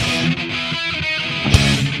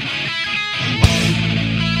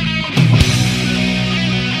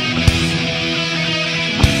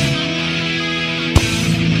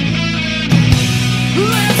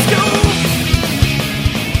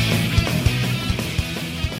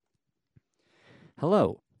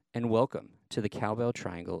Hello, and welcome to the Cowbell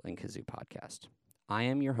Triangle and Kazoo podcast. I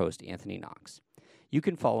am your host, Anthony Knox. You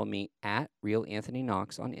can follow me at Real Anthony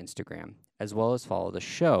Knox on Instagram, as well as follow the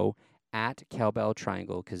show at Cowbell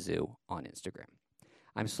Triangle Kazoo on Instagram.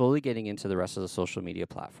 I'm slowly getting into the rest of the social media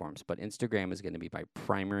platforms, but Instagram is going to be my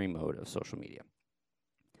primary mode of social media.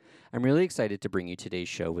 I'm really excited to bring you today's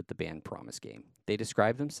show with the band Promise Game. They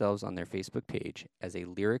describe themselves on their Facebook page as a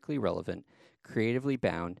lyrically relevant, creatively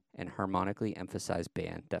bound, and harmonically emphasized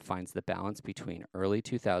band that finds the balance between early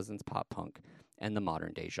 2000s pop punk and the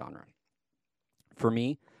modern day genre. For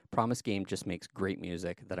me, Promise Game just makes great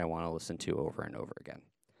music that I want to listen to over and over again.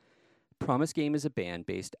 Promise Game is a band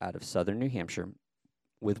based out of southern New Hampshire,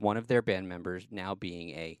 with one of their band members now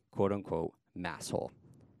being a quote-unquote masshole.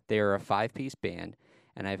 They are a 5-piece band,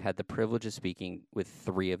 and I've had the privilege of speaking with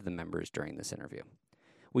 3 of the members during this interview.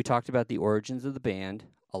 We talked about the origins of the band,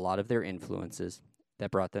 a lot of their influences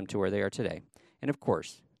that brought them to where they are today, and of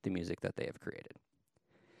course, the music that they have created.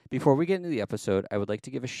 Before we get into the episode, I would like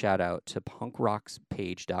to give a shout out to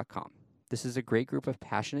punkrockspage.com. This is a great group of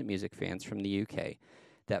passionate music fans from the UK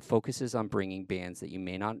that focuses on bringing bands that you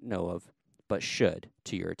may not know of, but should,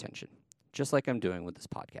 to your attention, just like I'm doing with this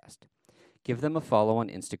podcast. Give them a follow on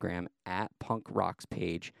Instagram at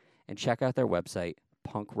punkrockspage and check out their website,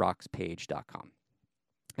 punkrockspage.com.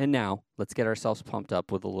 And now, let's get ourselves pumped up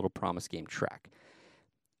with a little Promise Game track.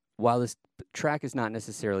 While this track is not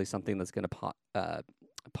necessarily something that's going to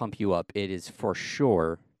pump you up, it is for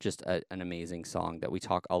sure just an amazing song that we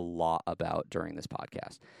talk a lot about during this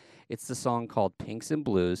podcast. It's the song called Pinks and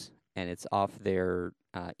Blues, and it's off their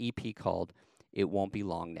EP called It Won't Be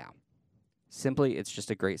Long Now. Simply, it's just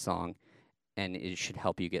a great song, and it should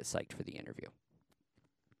help you get psyched for the interview.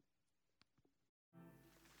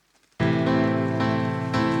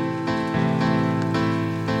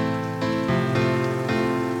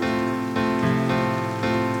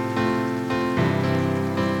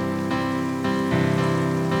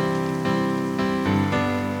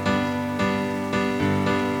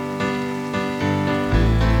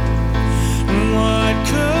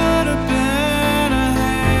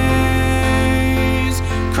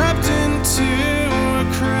 Crept into a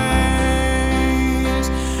crane.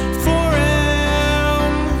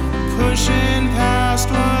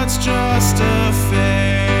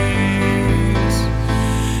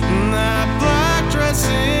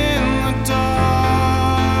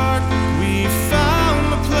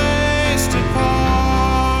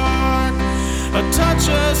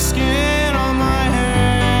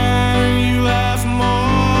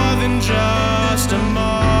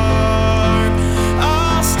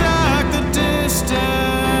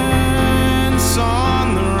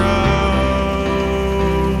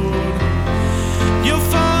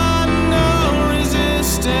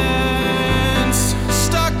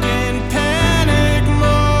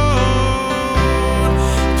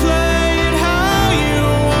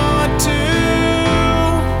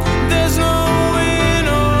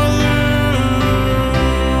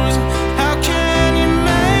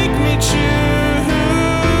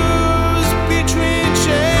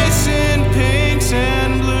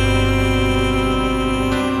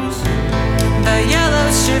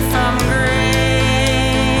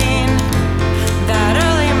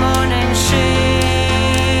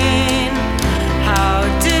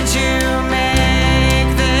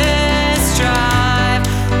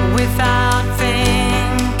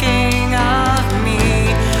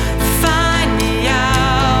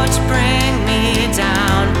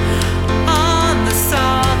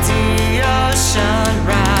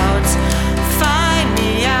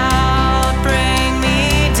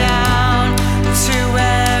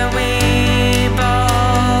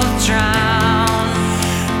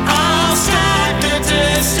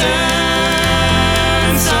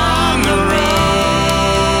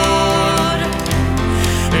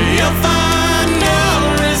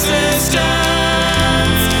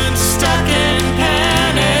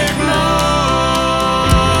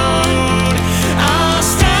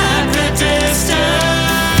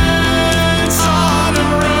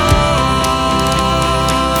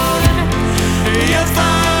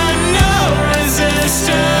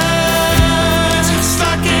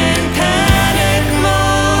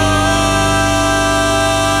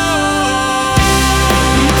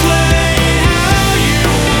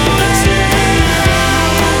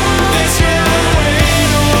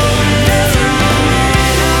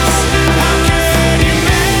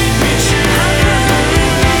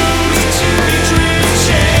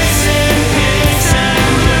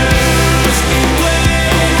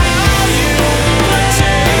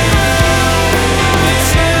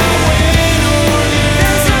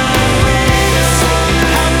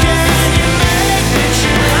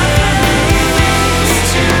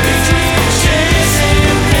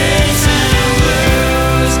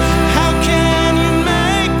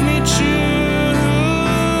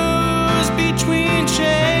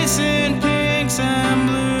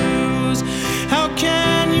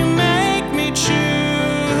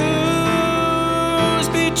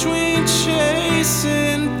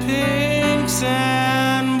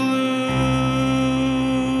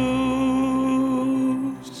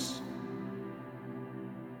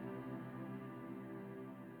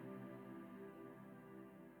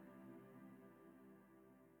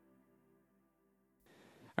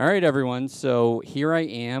 All right, everyone. So here I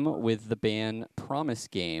am with the band Promise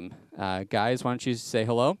Game. Guys, why don't you say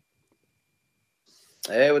hello?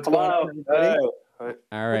 Hey, what's going on, everybody? All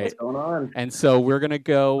right. What's going on? And so we're gonna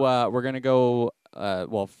go.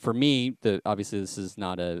 Well, for me, obviously this is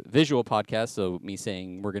not a visual podcast, so me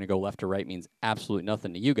saying we're gonna go left to right means absolutely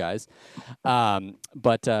nothing to you guys.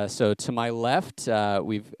 So to my left,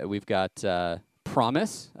 we've got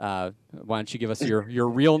Promise. Why don't you give us your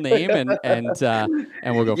real name and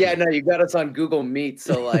we'll go. Yeah, no, you got us on Google Meet,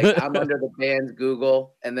 so like I'm under the band's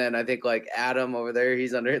Google, and then I think like Adam over there,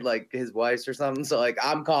 he's under like his wife's or something. So like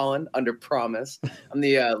I'm Colin under Promise. I'm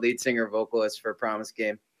the lead singer vocalist for Promise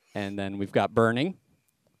Game. And then we've got Burning,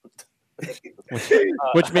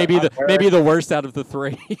 which may be the worst out of the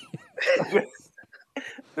three.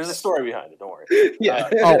 There's a story behind it. Don't worry.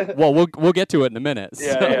 We'll get to it in a minute.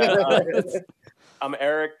 Yeah. I'm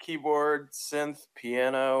Eric, keyboard, synth,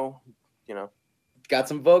 piano. You know, got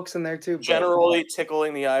some vocals in there too. Generally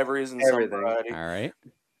tickling the ivories and some variety. All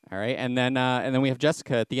right, and then we have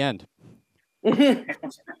Jessica at the end.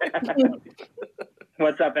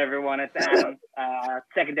 What's up, everyone? It's Adam,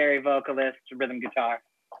 secondary vocalist, rhythm guitar.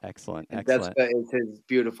 Excellent. Jessica is his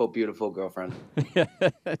beautiful, beautiful girlfriend.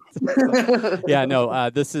 Yeah, no.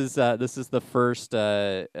 This is the first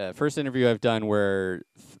interview I've done where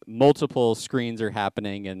multiple screens are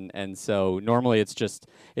happening, and so normally it's just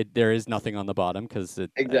there is nothing on the bottom because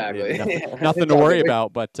exactly nothing to worry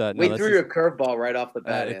about. But we threw a curveball right off the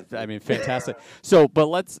bat. Fantastic. So, but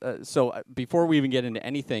let's. Before we even get into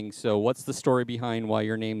anything, so what's the story behind why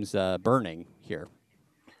your name's Burning here?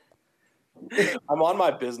 I'm on my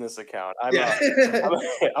business account. I'm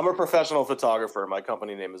a professional photographer. My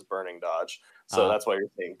company name is Burning Dodge, so that's why you're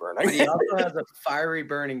seeing Burning. He also has a fiery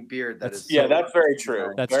burning beard. That's very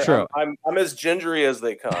true. That's true. I'm as gingery as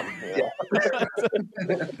they come.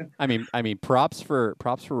 Yeah. I mean, props for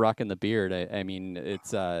rocking the beard.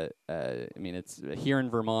 It's here in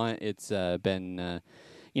Vermont. It's been.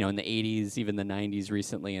 In the 80s, even the 90s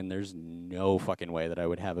recently, and there's no fucking way that I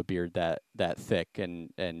would have a beard that thick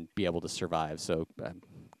and be able to survive. So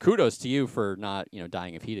kudos to you for not,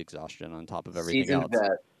 dying of heat exhaustion on top of everything else.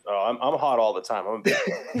 Oh, I'm hot all the time. I'm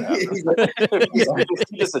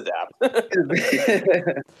just adapt.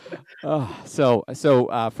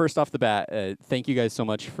 First off the bat, thank you guys so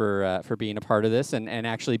much for being a part of this and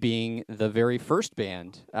actually being the very first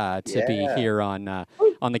band to be here on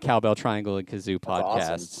the Cowbell Triangle and Kazoo podcast.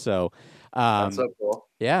 Awesome. So that's so cool.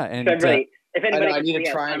 Yeah, and if anybody I need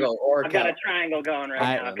a triangle I've got a triangle going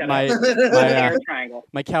right now. I've got my triangle.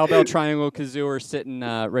 My Cowbell Triangle Kazoo are sitting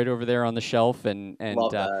right over there on the shelf, and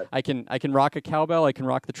I can rock a cowbell, I can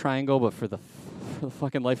rock the triangle, but for the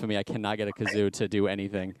fucking life of me, I cannot get a kazoo to do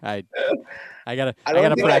anything. I gotta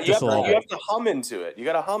practice a little bit. You have to hum into it. You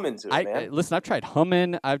gotta hum into it, man. Listen, I've tried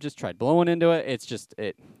humming. I've just tried blowing into it. It's just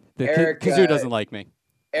the kazoo doesn't like me.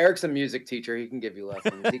 Eric's a music teacher. He can give you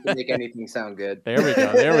lessons. He can make anything sound good. There we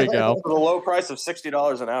go. For the low price of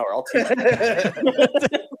 $60 an hour, I'll teach you.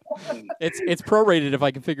 It's prorated if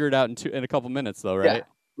I can figure it out in a couple minutes, though, right?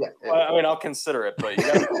 Yeah. Well, I'll consider it, but you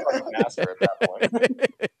got to be a master at that point.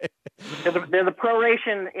 There's a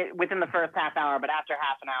proration within the first half hour, but after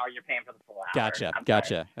half an hour, you're paying for the full hour. Gotcha.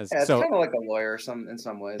 It's kind of like a lawyer in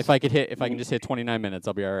some ways. If I can just hit 29 minutes,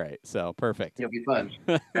 I'll be all right. So perfect. You'll be fun.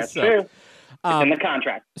 That's true. It's in the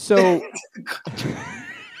contract. So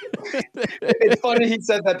it's funny he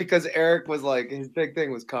said that because Eric was like, his big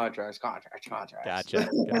thing was contracts. Gotcha.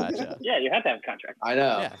 Yeah, you have to have a contract. I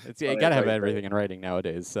know. Yeah, you gotta have everything in writing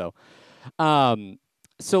nowadays. So,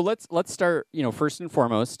 so let's start. First and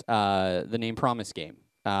foremost, the name Promise Game.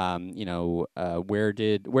 Where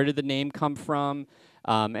did the name come from?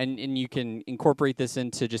 And you can incorporate this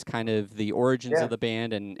into just kind of the origins of the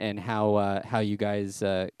band and how you guys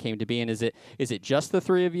came to be. And is it just the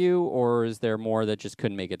three of you, or is there more that just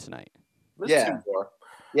couldn't make it tonight? Yeah.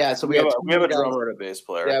 So we have a drummer and a bass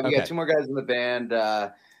player. Yeah, we got two more guys in the band.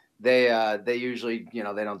 They usually, they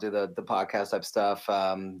don't do the podcast type stuff.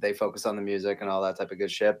 They focus on the music and all that type of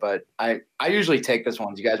good shit. But I usually take this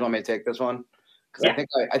one. Do you guys want me to take this one? Because I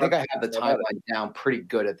think I have the timeline down pretty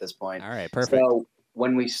good at this point. All right, perfect. So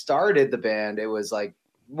when we started the band, it was like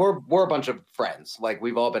we're a bunch of friends. Like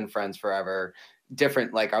we've all been friends forever.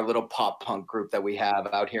 Different, like our little pop punk group that we have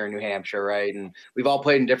out here in New Hampshire, right? And we've all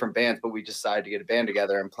played in different bands, but we decided to get a band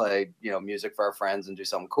together and play, music for our friends and do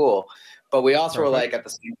something cool. But we also were like, at the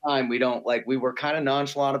same time, we were kind of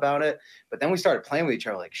nonchalant about it. But then we started playing with each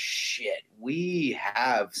other, like, shit, we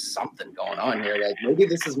have something going on here. Like maybe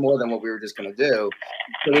this is more than what we were just gonna do.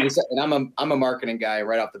 So we just, and I'm a marketing guy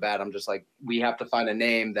right off the bat. I'm just like, we have to find a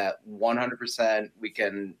name that 100% we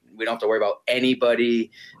can We don't have to worry about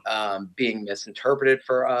anybody being misinterpreted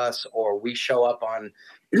for us, or we show up on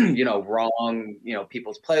wrong,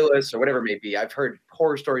 people's playlists or whatever it may be. I've heard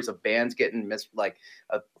horror stories of bands getting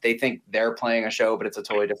they think they're playing a show, but it's a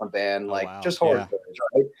totally different band. Just horror stories,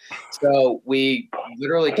 right? So we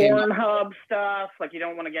literally Pornhub stuff. Like, you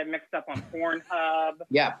don't want to get mixed up on Pornhub.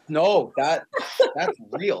 Yeah, no, that's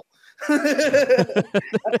real. I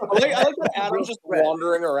like that Adam's just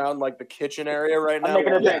wandering around like the kitchen area right now.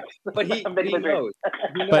 But he knows.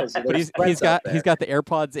 But he's got the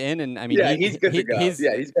AirPods in, and I mean, he's good to go. He's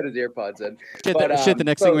got his AirPods in. The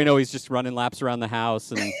next thing we know, he's just running laps around the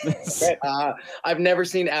house. And I've never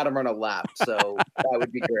seen Adam run a lap, so that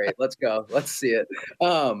would be great. Let's go. Let's see it.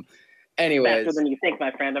 Anyways, faster than you think, my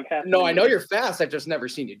friend. I'm fast. No, I know you're fast. I've just never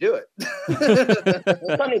seen you do it.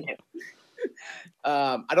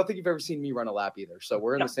 I don't think you've ever seen me run a lap either, so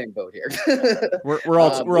we're in the same boat here. we're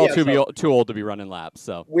all too old to be running laps,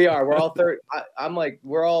 so we are. We're all 30.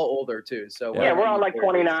 We're all older too. So we're all like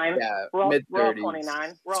 29. Yeah, mid 30s. We're all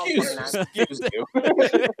 29. We're all 29. Excuse you.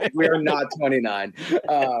 We are not 29.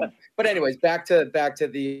 But anyways, back to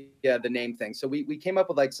the name thing. So we came up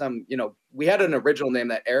with like some, we had an original name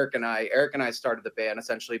that Eric and I started the band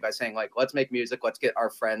essentially by saying like, let's make music, let's get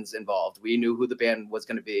our friends involved. We knew who the band was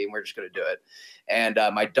going to be, and we're just going to do it. And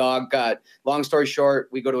my dog long story short,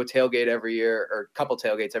 we go to a tailgate every year, or a couple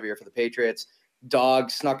tailgates every year for the Patriots.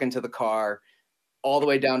 Dog snuck into the car all the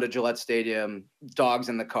way down to Gillette Stadium, dogs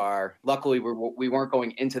in the car. Luckily, we weren't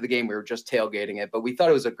going into the game. We were just tailgating it, but we thought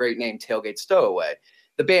it was a great name, Tailgate Stowaway.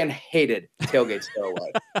 The band hated Tailgate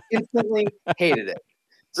Stowaway. Instantly hated it.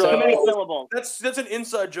 So many syllables. That's an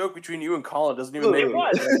inside joke between you and Colin. Doesn't even make it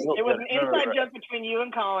was. It was an inside joke between you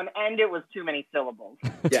and Colin, and it was too many syllables.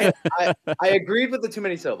 Yeah, I agreed with the too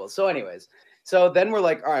many syllables. So anyways, then we're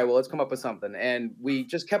like, all right, well, let's come up with something. And we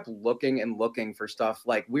just kept looking for stuff.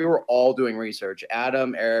 Like, we were all doing research.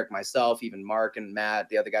 Adam, Eric, myself, even Mark and Matt,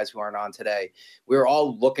 the other guys who aren't on today. We were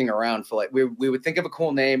all looking around for we would think of a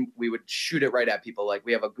cool name. We would shoot it right at people. Like,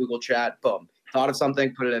 we have a Google chat, boom. Thought of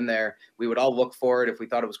something, put it in there. We would all look for it if we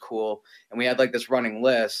thought it was cool. And we had like this running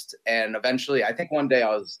list. And eventually, I think one day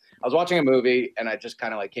I was watching a movie, and I just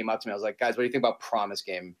kind of like came up to me. I was like, guys, what do you think about Promise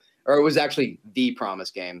Game? Or it was actually The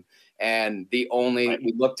Promise Game. And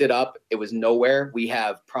we looked it up. It was nowhere. We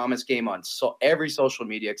have Promise Game on every social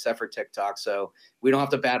media except for TikTok. So we don't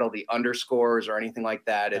have to battle the underscores or anything like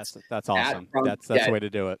that. That's awesome. That's the way to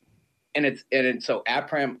do it. And it's so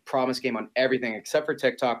at Promise Game on everything except for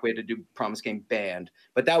TikTok. We had to do Promise Game Band,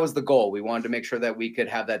 but that was the goal. We wanted to make sure that we could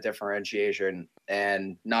have that differentiation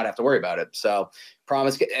and not have to worry about it. So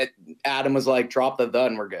Adam was like, drop the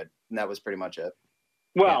and we're good. And that was pretty much it.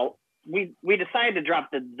 Well, we decided to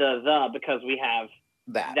drop the because we have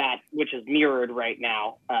that which is mirrored right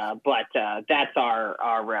now. But that's our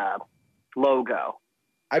logo.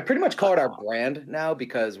 I pretty much call it our brand now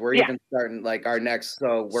because we're even starting like our next.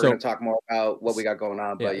 So we're going to talk more about what we got going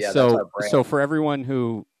on. But that's our brand. So for everyone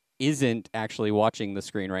who isn't actually watching the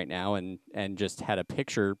screen right now and just had a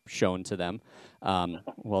picture shown to them,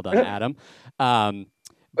 well done, Adam.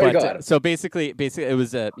 But so basically it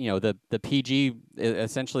was the PG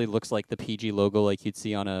essentially looks like the PG logo like you'd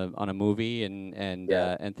see on a movie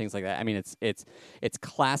and things like that. I mean it's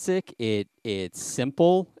classic. It's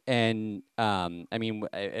simple and I mean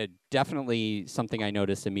definitely something I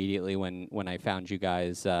noticed immediately when I found you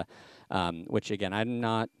guys. Which again I'm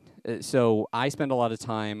not. So I spend a lot of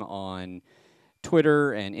time on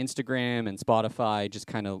Twitter and Instagram and Spotify, just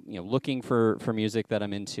kind of looking for music that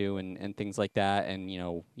I'm into and things like that. And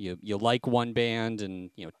you like one band and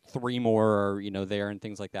three more are there and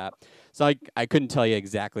things like that. So I couldn't tell you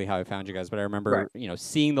exactly how I found you guys, but I remember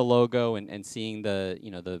seeing the logo and seeing the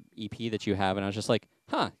the EP that you have, and I was just like,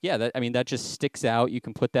 that just sticks out. You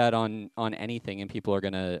can put that on anything, and people are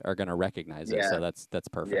gonna recognize it. So that's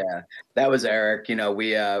perfect. Yeah, that was Eric.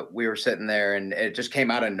 We were sitting there, and it just came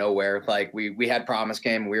out of nowhere. Like we had Promise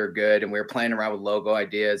Game, we were good, and we were playing around with logo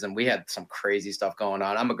ideas, and we had some crazy stuff going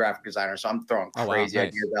on. I'm a graphic designer, so I'm throwing crazy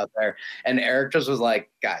ideas out there. And Eric just was like,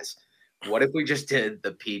 guys, what if we just did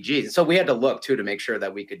the PG? So we had to look too to make sure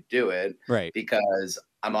that we could do it. Right. Because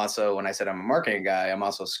I'm also, when I said I'm a marketing guy, I'm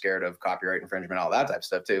also scared of copyright infringement, all that type of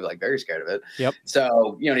stuff too, like very scared of it. Yep.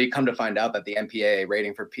 So, you come to find out that the MPAA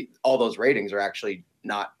rating for all those ratings are actually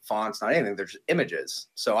not fonts, not anything. They're just images.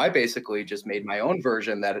 So I basically just made my own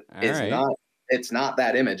version that it's not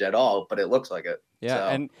that image at all, but it looks like it. Yeah, so,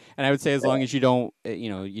 and I would say as long as you don't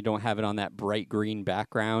have it on that bright green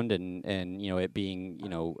background and it being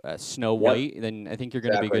snow white, then I think you're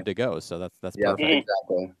going to be good to go. So that's perfect.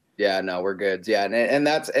 Exactly. Yeah, no, we're good. Yeah,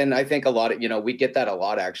 and I think a lot of we get that a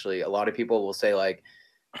lot actually. A lot of people will say like,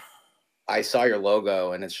 I saw your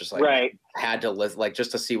logo and it's just like, right. had to list, like,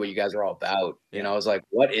 just to see what you guys are all about. You know, I was like,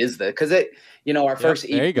 what is this? Because it, you know, our first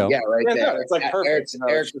EP, there you go. right there. It's like perfect.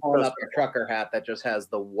 Eric's pulling up a trucker hat that just has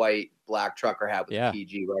the white black trucker hat with the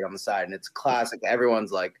PG right on the side, and it's classic.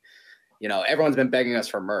 Everyone's like, you know, everyone's been begging us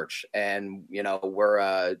for merch, and you know,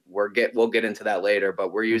 we'll get into that later,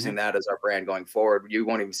 but we're using that as our brand going forward. You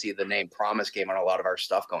won't even see the name Promise Game on a lot of our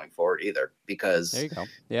stuff going forward either, because there you go.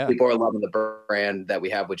 Yeah, people are loving the brand that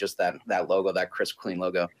we have with just that logo, that crisp, clean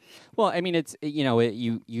logo. Well, I mean, it's, you know,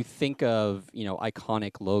 you think of, you know,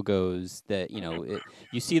 iconic logos that, you know,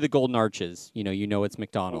 you see the golden arches, you know it's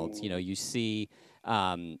McDonald's, you know, you see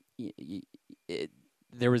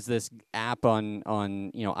there was this app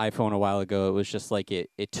on you know, iPhone a while ago. It was just like it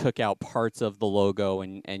took out parts of the logo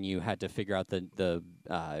and you had to figure out the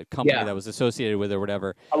company that was associated with it or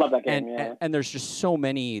whatever. I love that game. And there's just so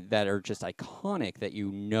many that are just iconic that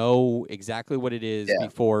you know exactly what it is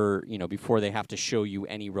before they have to show you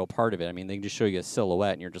any real part of it. I mean, they can just show you a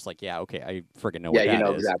silhouette and you're just like, yeah, okay, I freaking know what that is. Yeah, you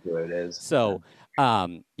know exactly what it is. So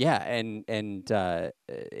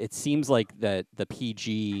it seems like that the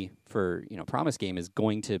PG for, you know, Promise Game is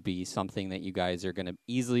going to be something that you guys are going to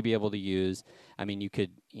easily be able to use. I mean, you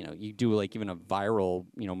could, you know, you do like even a viral,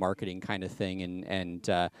 you know, marketing kind of thing and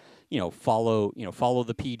you know, follow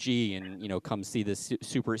the PG and, you know, come see this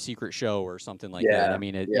super secret show or something like that. I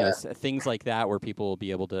mean, you know, things like that where people will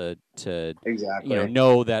be able to exactly, you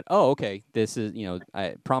know that, oh, okay, this is, you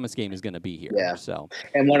know, Promise Game is going to be here. Yeah. So,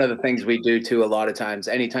 and one of the things we do too, a lot of times,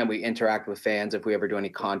 anytime we interact with fans, if we ever do any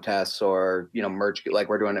contests or, you know, merch, like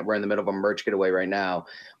we're in the middle of a merch getaway right now,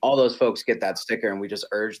 all those folks get that sticker and we just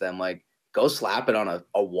urge them, like, go slap it on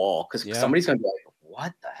a wall, because somebody's going to be like,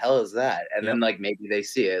 what the hell is that? And then like maybe they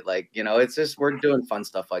see it, like, you know, it's just, we're doing fun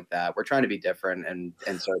stuff like that. We're trying to be different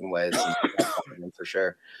in certain ways for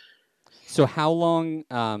sure. So how long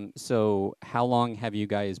have you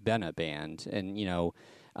guys been a band? And you know,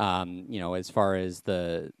 as far as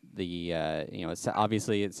the you know, it's,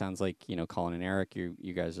 obviously it sounds like, you know, Colin and Eric,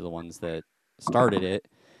 you guys are the ones that started it,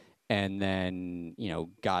 and then, you know,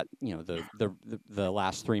 got, you know, the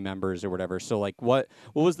last three members or whatever. So like, what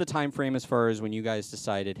was the time frame as far as when you guys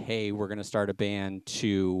decided, hey, we're going to start a band,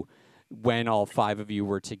 to when all five of you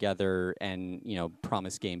were together and, you know,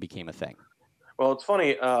 Promise Game became a thing? Well, it's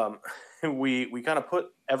funny. We kind of put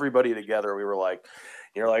everybody together. We were like,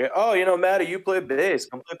 you're like, oh, you know, Maddie, you play bass.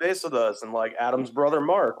 Come play bass with us. And like Adam's brother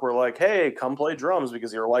Mark, we're like, hey, come play drums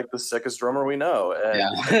because you're like the sickest drummer we know. And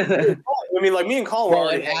I mean, like me and Colin. Well,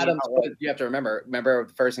 and Adam's, you have to remember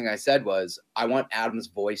the first thing I said was, I want Adam's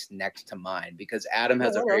voice next to mine, because Adam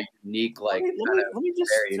has a very unique, like, let me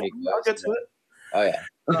just very unique voice. I'll get to it. Oh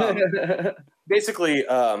yeah. Basically,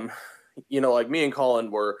 you know, like me and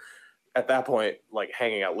Colin were at that point like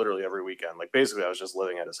hanging out literally every weekend. Like basically I was just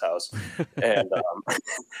living at his house, and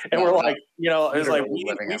and we're like, you know, it was like we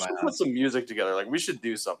should put some music together. Like we should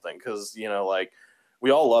do something, because, you know, like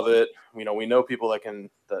we all love it. You know, we know people that can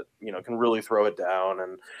really throw it down,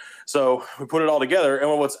 and so we put it all together.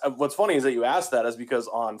 And what's funny is that you asked that, is because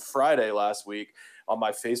on Friday last week, on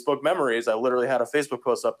my Facebook memories, I literally had a Facebook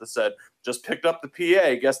post up that said, just picked up the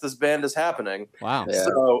PA, guess this band is happening. Wow. Yeah.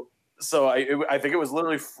 So I think it was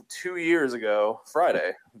literally 2 years ago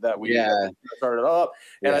Friday that we started up.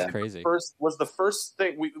 And that's crazy. The first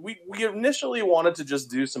thing we initially wanted to just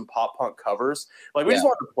do some pop punk covers. Like we just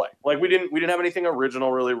wanted to play. Like we didn't have anything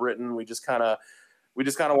original really written. We just kind of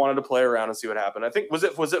wanted to play around and see what happened. I think was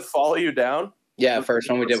it Follow You Down? Yeah, the first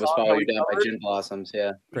one we did was Follow You Down by Gin Blossoms.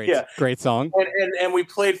 Yeah. Great song. And we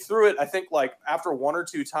played through it, I think, like after one or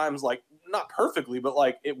two times, like not perfectly, but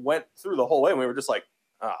like it went through the whole way, and we were just like,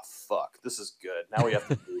 oh fuck, this is good. Now we have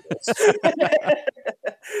to do this.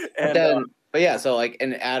 And then, but yeah, so like,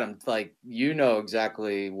 and Adam, like, you know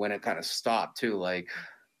exactly when it kind of stopped too, like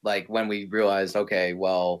when we realized, okay,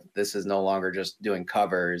 well, this is no longer just doing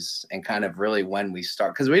covers, and kind of really when we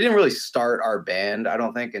start, because we didn't really start our band, I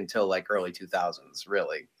don't think, until like early 2000s,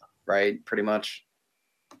 really, right? Pretty much.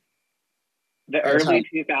 The early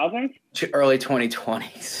 2000s? Early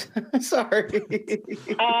 2020s. Sorry.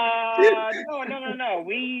 No.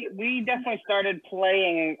 We definitely started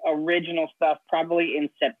playing original stuff probably in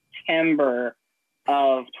September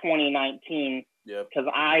of 2019. Yeah. Because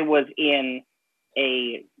I was in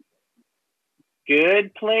a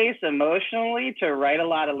good place emotionally to write a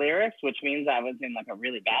lot of lyrics, which means I was in like a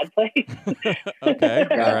really bad place. Okay.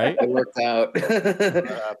 All right. It worked out. That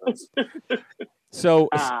happens. So.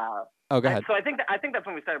 Oh, go ahead. So I think that's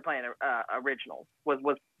when we started playing originals.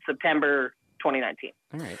 Was September 2019.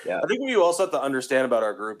 All right. Yeah. I think what you also have to understand about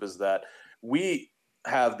our group is that we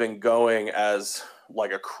have been going as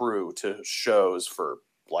like a crew to shows for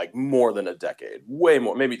like more than a decade, way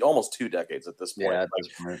more, maybe almost 2 decades at this point. Yeah,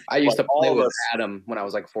 like, I used to play with Adam when I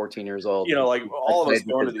was like 14 years old. You know, like all of us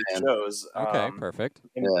going to these shows. Okay, perfect.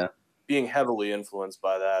 Yeah, being heavily influenced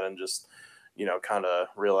by that, and just, you know, kind of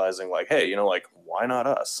realizing like, hey, you know, like, why not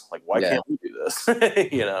us? Like, why can't we do this?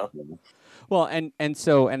 You know. Well,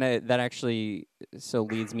 that actually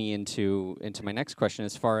leads me into my next question,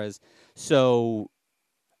 as far as, so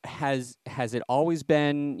has it always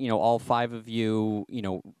been, you know, all 5 of you, you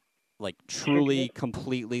know, like truly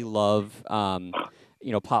completely love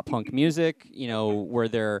you know, pop punk music? You know, was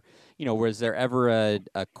there ever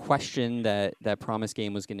a question that Promise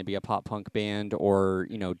Game was going to be a pop punk band, or,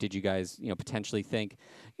 you know, did you guys, you know, potentially think,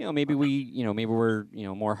 you know, maybe we're, you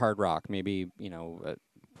know, more hard rock, maybe, you know,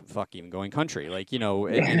 fuck, even going country, like, you know,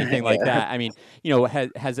 anything like that? I mean, you know,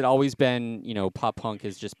 has it always been, you know, pop punk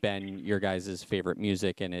has just been your guys' favorite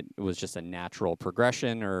music, and it was just a natural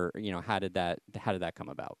progression, or, you know, how did that come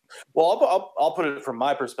about? Well, I'll put it from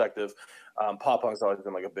my perspective. Pop punk's always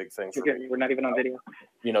been like a big thing for me. We're not even on video,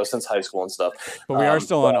 you know, since high school and stuff. But we are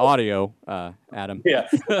still on audio, Adam. Yeah.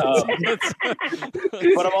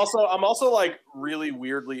 But I'm also like really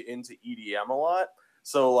weirdly into EDM a lot.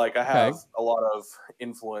 So like I have a lot of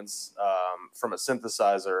influence from a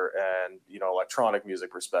synthesizer and, you know, electronic music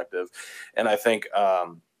perspective. And I think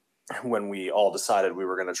when we all decided we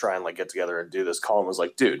were going to try and like get together and do this, Colin was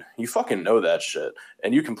like, dude, you fucking know that shit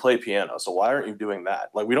and you can play piano. So why aren't you doing that?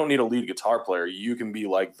 Like, we don't need a lead guitar player. You can be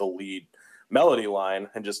like the lead melody line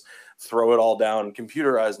and just throw it all down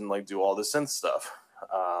computerized and like do all the synth stuff.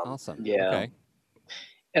 Awesome. Yeah. Okay.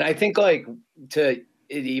 And I think like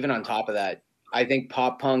even on top of that, I think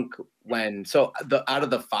pop punk, out of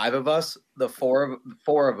the 5 of us, the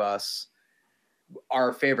four of us,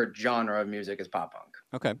 our favorite genre of music is pop punk.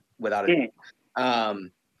 Okay. Without it.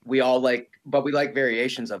 We all but we like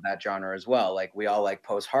variations of that genre as well. Like, we all like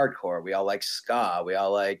post-hardcore. We all like ska. We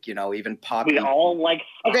all like, you know, even pop. We all like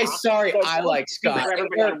ska. Okay, sorry, I like ska.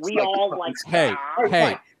 We all like ska.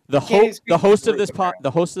 Hey. The host of this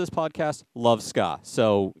podcast loves ska,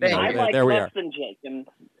 so you know, I like there we less are. Than Jake, and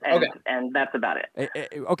that's about it.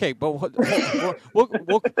 Okay, but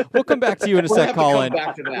we'll come back to you in a sec, Colin.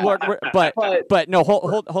 But no,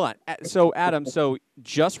 hold on. So Adam, so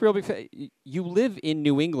just real big, you live in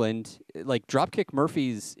New England. Like, Dropkick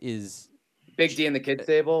Murphys is Big D in the Kids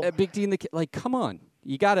Table. Big D in the like, come on,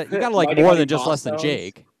 you gotta like more than just less than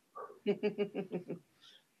Jake.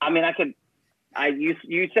 I mean, I could.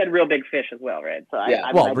 You said Real Big Fish as well, right?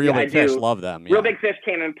 So Real Big Fish, love them. Yeah. Real Big Fish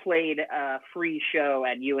came and played a free show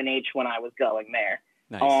at UNH when I was going there.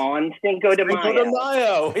 Nice. On Cinco de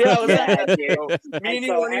Mayo. Yeah, dude. Me and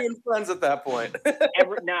you weren't even friends at that point.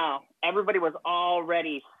 Everybody was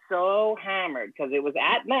already so hammered because it was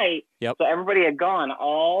at night. Yep. So everybody had gone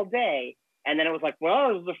all day, and then it was like,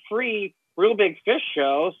 well, it was a free Real Big Fish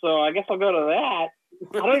show, so I guess I'll go to that.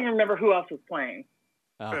 I don't even remember who else was playing.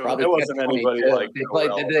 Probably it wasn't anybody like.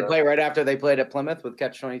 Did they play right after they played at Plymouth with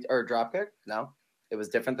Catch 22 or Dropkick? No, it was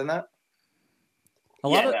different than that. A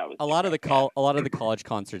lot of the college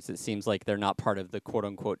concerts, it seems like they're not part of the quote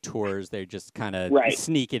unquote tours. They just kind of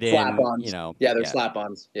sneak it in. Slap-ons. You know. Yeah, they're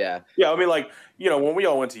slap-ons. Yeah. Yeah, I mean, like, you know, when we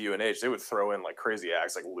all went to UNH, they would throw in like crazy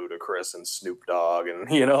acts like Ludacris and Snoop Dogg, and,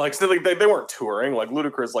 you know, like, so they weren't touring. Like,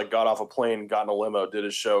 Ludacris like got off a plane, got in a limo, did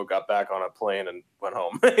his show, got back on a plane, and went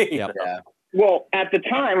home. Yeah. Well, at the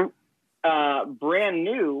time, Brand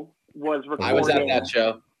New was recording. I was at that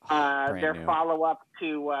show. Their follow-up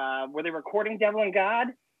to were they recording Devil and God?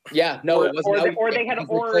 Yeah, no, it wasn't. Or they had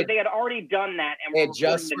already done that, and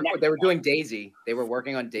they were doing Daisy. They were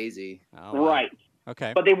working on Daisy. Oh, wow. Right.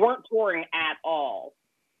 Okay. But they weren't touring at all,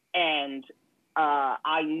 and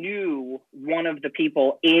I knew one of the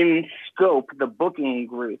people in Scope, the booking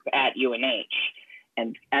group at UNH,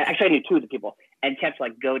 and actually I knew 2 of the people. And kept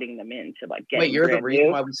like goading them in to like get. Wait, you're the reason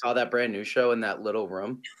why we saw that Brand New show in that little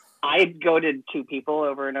room? I goaded 2 people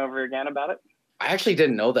over and over again about it. I actually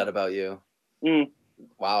didn't know that about you. Mm.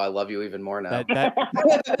 Wow, I love you even more now.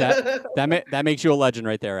 That makes you a legend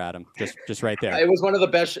right there, Adam. Just right there. It was one of the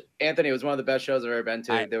best, Anthony. It was one of the best shows I've ever been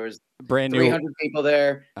to. There was Brand new 300 people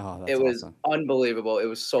there. Oh, that's it was awesome. Unbelievable. It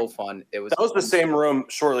was so fun. That was the same room.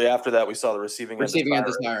 Shortly after that, we saw the Receiving End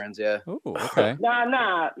of Sirens. Yeah. Oh, okay.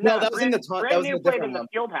 No, that was in the Brand New played in the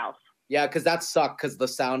Field House. Yeah, because that sucked because the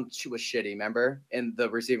sound was shitty. Remember in the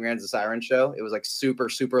Receiving End of Sirens show, it was like super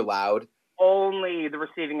super loud. Only the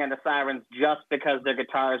Receiving End of Sirens, just because their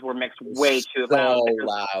guitars were mixed way too loud. So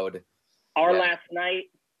loud. Our Last Night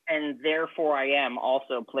and Therefore I Am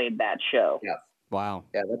also played that show. Yeah. Wow.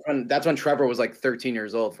 Yeah, that's when Trevor was like 13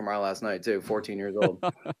 years old from Our Last Night too, 14 years old.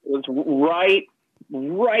 It was right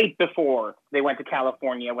right before they went to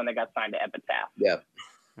California when they got signed to Epitaph. Yeah.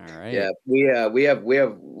 All right. Yeah, we have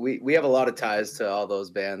a lot of ties to all those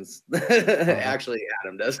bands. Actually,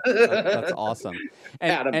 Adam does. That's awesome.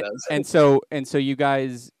 And, Adam and, does. and so you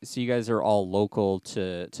guys are all local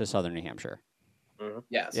to Southern New Hampshire.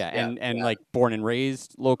 Yes. Yeah, and like born and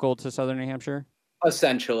raised local to Southern New Hampshire.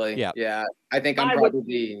 Essentially. Yeah. I think I'm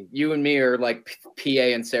probably you and me are like PA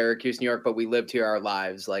and Syracuse, New York, but we lived here our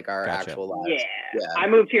lives, like our Gotcha. actual lives. Yeah. I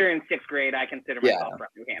moved here in 6th grade. I consider myself from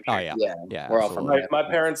New Hampshire. Oh yeah. Yeah. We're We're all all from My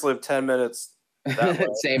parents live 10 minutes that way.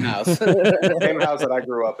 same house. Same house that I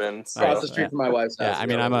grew up in. So. Across the street from my wife's house. Yeah, I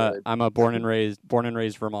mean, I'm a born and raised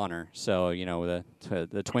Vermonter, so you know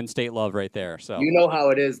the twin state love right there. So you know how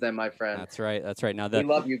it is, then, my friend. That's right. Now we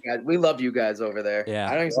love you guys. We love you guys over there. Yeah.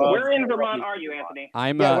 Where in Vermont are you, Anthony?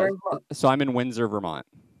 I'm in Windsor, Vermont.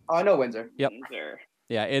 Oh, I know Windsor. Yep. Windsor.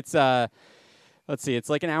 Yeah, it's let's see, it's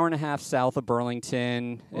like an hour and a half south of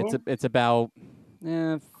Burlington. It's about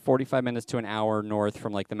 45 minutes to an hour north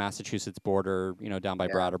from like the Massachusetts border, down by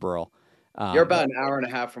Brattleboro. You're about an hour and a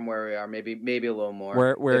half from where we are, maybe a little more.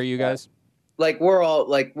 Where are you guys? We're a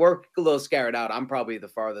little scattered out. I'm probably the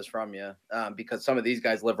farthest from you, because some of these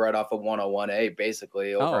guys live right off of 101A,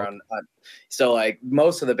 basically over on. So like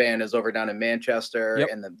most of the band is over down in Manchester,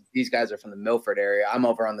 and these guys are from the Milford area. I'm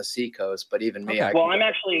over on the Seacoast, but even me, I'm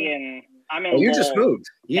actually in. I'm in. Oh, you Lowell just moved.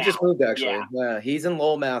 You now. just moved, actually. Yeah, he's in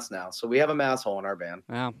Lowell, Mass now. So we have a Mass hole in our band.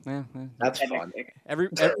 Yeah. That's fun.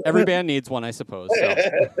 Every band needs one, I suppose. So.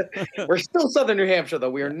 We're still Southern New Hampshire, though.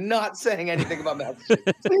 We are not saying anything about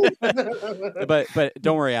Massachusetts. but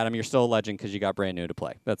don't worry, Adam. You're still a legend because you got brand new to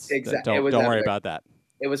play. That's exactly. Don't worry about that.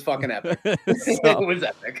 It was fucking epic. It was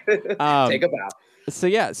epic. Take a bow. So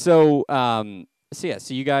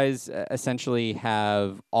you guys essentially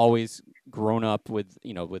have always grown up with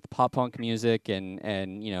pop punk music and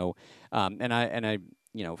I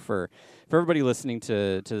for everybody listening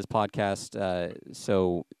to this podcast,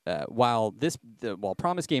 while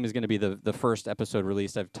Promise Game is going to be the first episode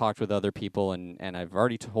released, I've talked with other people and I've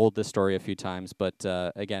already told this story a few times, but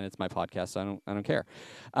again, it's my podcast, so I don't care.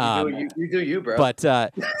 You do you, bro. But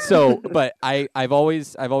I've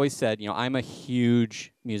always said, I'm a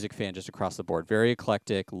huge music fan just across the board, very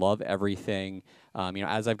eclectic, love everything.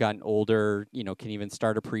 As I've gotten older, can even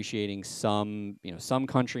start appreciating some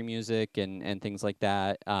country music and things like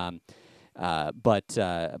that. But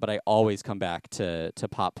I always come back to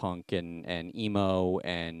pop punk and emo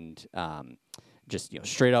and just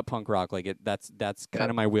straight up punk rock. Like that's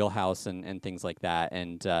kind of my wheelhouse and things like that.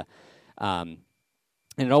 And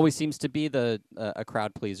it always seems to be a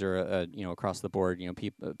crowd pleaser, across the board.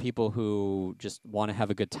 People who just want to have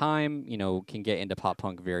a good time, can get into pop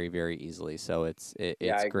punk very, very easily. So it's I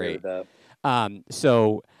great. agree with that.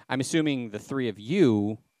 So I'm assuming the three of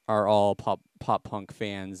you are all pop punk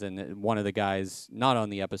fans, and one of the guys not on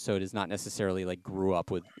the episode is not necessarily like grew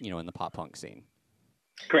up with in the pop punk scene.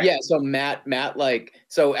 Correct. Yeah. So Matt,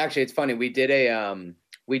 so actually, it's funny. We did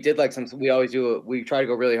we always do we try to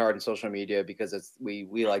go really hard in social media because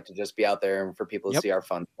we like to just be out there and for people to see our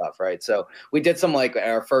fun stuff, right? So we did some, like,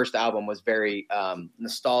 our first album was very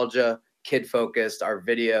nostalgia, kid focused. Our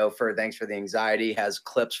video for Thanks for the Anxiety has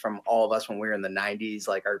clips from all of us when we were in the 90s.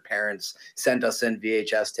 Like, our parents sent us in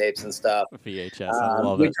VHS tapes and stuff. VHS, I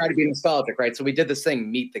love we it. try to be nostalgic, right? So we did this thing,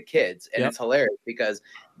 Meet the Kids, and it's hilarious because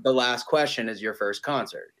the last question is your first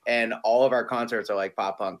concert, and all of our concerts are like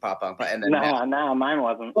pop punk, and then no, mine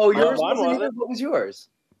wasn't. Oh, yours wasn't. What was yours?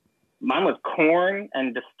 Mine was Korn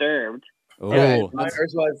and Disturbed. Oh, Yeah, mine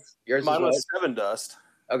was Seven Dust.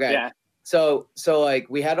 Okay. Yeah. So like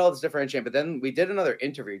we had all this differentiation, but then we did another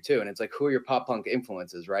interview too, and it's like, who are your pop punk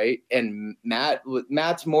influences, right? And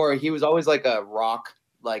Matt's more, he was always like a rock,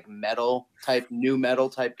 like metal type, new metal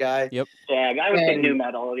type guy. Yep. Yeah, I would say new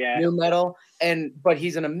metal. Yeah. New metal, but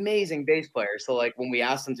he's an amazing bass player. So like when we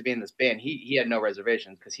asked him to be in this band, he had no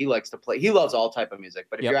reservations because he likes to play. He loves all type of music,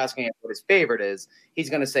 but if you're asking him what his favorite is,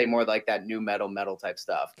 he's gonna say more like that new metal type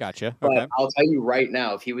stuff. Gotcha. But Okay. I'll tell you right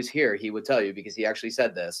now, if he was here, he would tell you, because he actually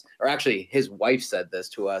said this, or actually his wife said this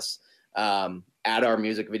to us at our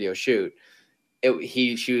music video shoot.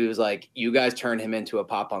 She was like, you guys turned him into a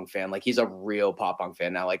pop punk fan. Like, he's a real pop punk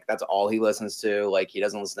fan now. Like, that's all he listens to. Like, he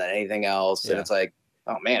doesn't listen to anything else. And it's like,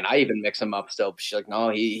 oh man, I even mix him up still. She's like, no,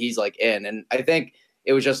 he's like in. And I think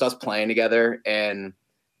it was just us playing together, and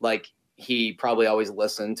like, he probably always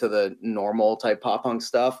listened to the normal type pop punk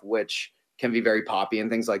stuff, which can be very poppy and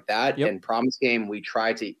things like that. Yep. And Promise Game, we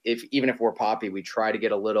try to, even if we're poppy, we try to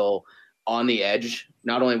get a little on the edge,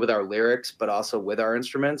 not only with our lyrics, but also with our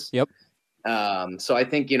instruments. Yep. So I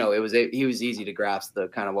think, he was easy to grasp the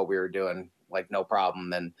kind of what we were doing, like, no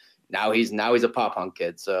problem. And, now he's a pop punk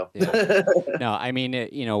kid. So No, I mean,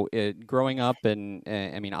 growing up, and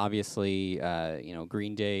I mean, obviously,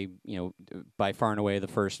 Green Day, by far and away the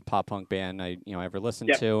first pop punk band I ever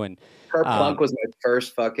listened to, and Kerplunk was my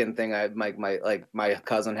first fucking thing. My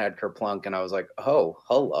cousin had Kerplunk, and I was like, oh,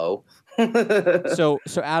 hello. So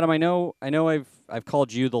Adam, I know I've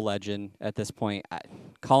called you the legend at this point.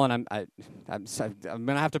 Colin, I'm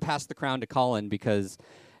gonna have to pass the crown to Colin because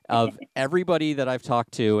of everybody that I've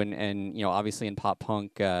talked to, and obviously in pop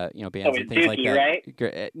punk, bands and things like that.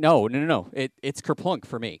 Right? No. It's Kerplunk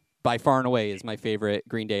for me. By far and away is my favorite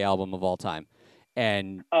Green Day album of all time,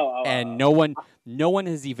 and no one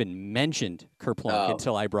has even mentioned Kerplunk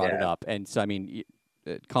until I brought it up, and so I mean.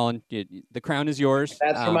 Colin, the crown is yours.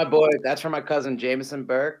 That's for my boy. That's for my cousin Jameson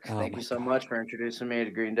Burke. Oh Thank you so much for introducing me to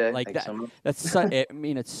Green Day. Like Thank you so much. That's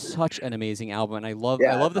it's such an amazing album, and I love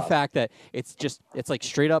the fact that it's like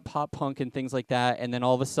straight up pop punk and things like that, and then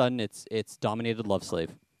all of a sudden it's dominated Love Slave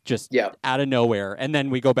just out of nowhere, and then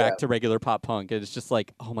we go back to regular pop punk, and it's just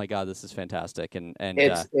like, oh my god, this is fantastic, and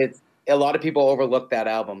it's a lot of people overlook that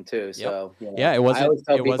album too. So it wasn't. I always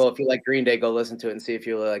tell people if you like Green Day, go listen to it and see if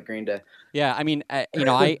you like Green Day. Yeah, I mean, I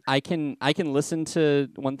can listen to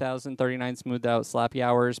 1039 Smoothed Out Slappy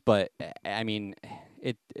Hours, but I mean,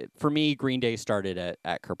 it for me, Green Day started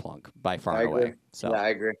at Kerplunk by far and away. So I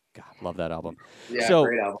agree. God, love that album. Yeah,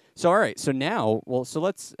 great album. So all right, so now, so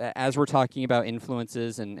let's as we're talking about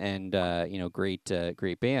influences and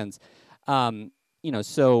great bands.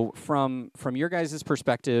 So from your guys'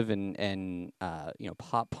 perspective and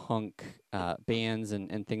pop punk bands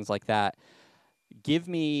and things like that, give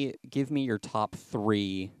me your top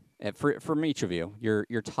three from each of you.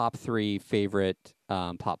 Your top three favorite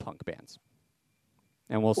pop punk bands,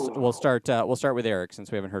 and we'll start with Eric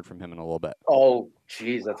since we haven't heard from him in a little bit. Oh,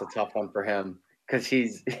 geez, that's a tough one for him. Because he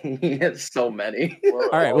has so many. All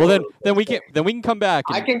right. Well, then we can come back.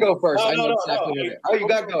 I can go first. I know exactly. No. Oh, you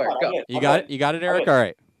got to go, Eric. Go. You got it. You got it, Eric. All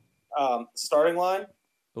right. Starting line.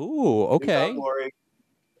 Ooh. Okay. Glory.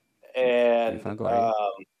 And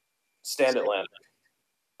Stand Atlantic.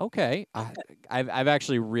 Okay. I've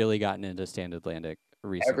actually really gotten into Stand Atlantic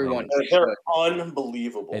recently. Everyone, they're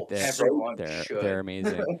unbelievable. They're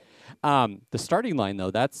amazing. The starting line though,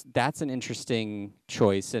 that's an interesting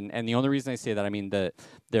choice, and the only reason I say that, I mean,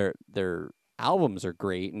 their albums are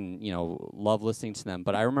great, and love listening to them.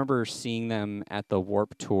 But I remember seeing them at the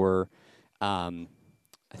Warped Tour. I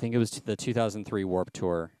think it was the 2003 Warped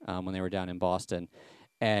Tour when they were down in Boston,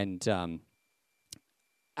 and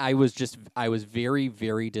I was very,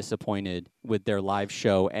 very disappointed with their live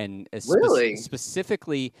show, and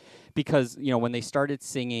specifically because when they started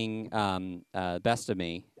singing "Best of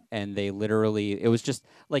Me," and it was just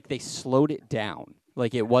like they slowed it down,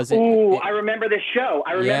 like it wasn't. Ooh, I remember this show.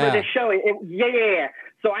 This show. Yeah.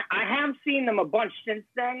 So I have seen them a bunch since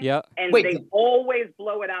then. Yeah. And they always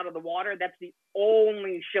blow it out of the water. That's the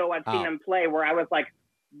only show I've seen them play where I was like.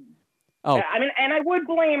 Oh, I mean, and I would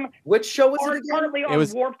blame which show was it again? Partly on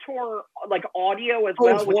Warped Tour, like audio as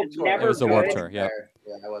well, which is never good. It was the Warped Tour, yeah.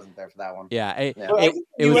 I wasn't there for that one. Yeah,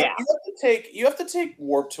 you have to take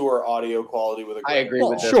Warped Tour audio quality with a grain. I agree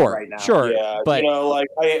with this right now. Sure, yeah, but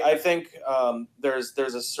I think there's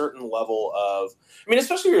a certain level of, I mean,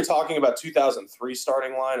 especially if you're talking about 2003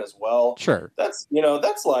 starting line as well. Sure, that's in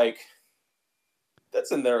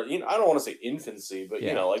their, I don't want to say infancy, but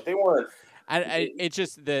like they weren't. It's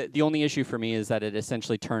just the only issue for me is that it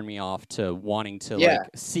essentially turned me off to wanting to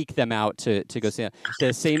seek them out to go see them.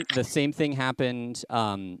 The same thing happened.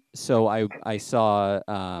 So I saw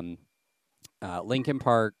Linkin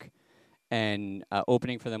Park, and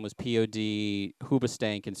opening for them was POD,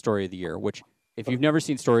 Hoobastank, and Story of the Year, which, if you've never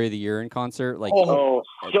seen Story of the Year in concert, like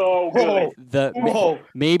so good.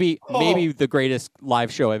 Maybe the greatest live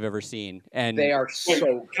show I've ever seen, and they are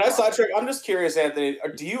so. Can I sidetrack? I'm just curious, Anthony.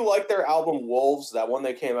 Do you like their album Wolves? That one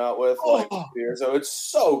they came out with years ago. It's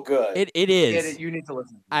so good. It is. You need to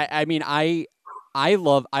listen. I mean, I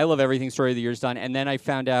love everything Story of the Year's done, and then I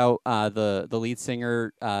found out the lead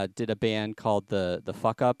singer did a band called the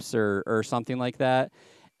Fuck Ups or something like that.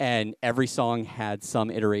 And every song had some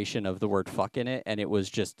iteration of the word "fuck" in it, and it was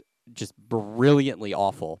just brilliantly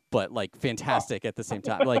awful, but like fantastic at the same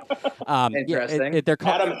time. Like, interesting.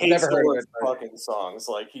 Adam hates the word "fucking" songs.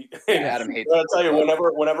 Like Adam hates. I'll tell you,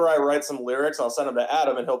 whenever I write some lyrics, I'll send them to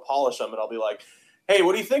Adam, and he'll polish them, and I'll be like, "Hey,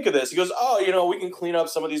 what do you think of this?" He goes, "Oh, we can clean up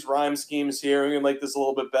some of these rhyme schemes here. We can make this a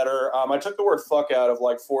little bit better. I took the word "fuck" out of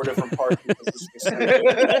like 4 different parts."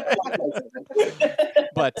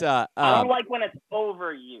 But I don't like when it's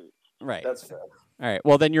overused. Right. That's fair. All right.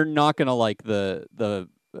 Well, then you're not gonna like the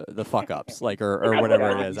the fuck ups, like or whatever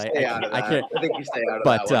it is. I can't. I think you stay out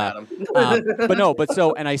of that one, Adam. But no, but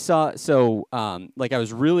so, and I saw, like I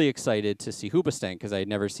was really excited to see Hoobastank because I had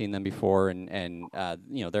never seen them before, and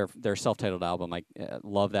you know, their self-titled album, I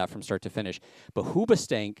love that from start to finish. But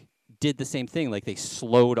Hoobastank did the same thing, like they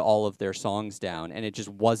slowed all of their songs down, and it just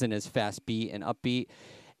wasn't as fast beat and upbeat.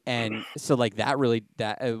 And so like that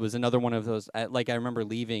it was another one of those, like I remember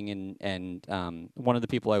leaving and one of the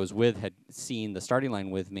people I was with had seen the Starting Line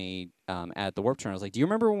with me at the Warped Tour. I was like, do you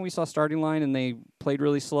remember when we saw Starting Line and they played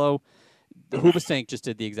really slow? The Hoobastank just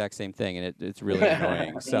did the exact same thing, and it's really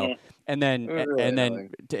annoying. So, and then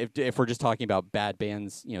if we're just talking about bad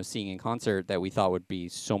bands, you know, seeing in concert that we thought would be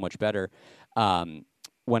so much better,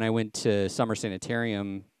 when I went to Summer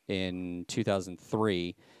Sanitarium in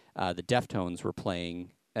 2003, the Deftones were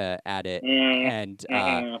playing at it, and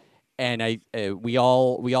we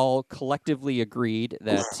all collectively agreed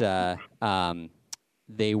that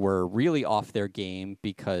they were really off their game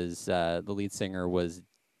because the lead singer was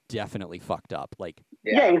definitely fucked up. Like,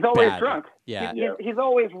 yeah, he's always bad. drunk. Yeah, he's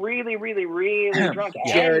always really, really, really drunk.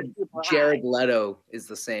 Jared Leto is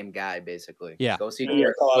the same guy, basically. Yeah. Go see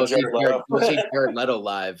Jared Leto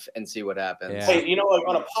live and see what happens. Yeah. Hey, you know, like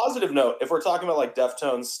on a positive note, if we're talking about like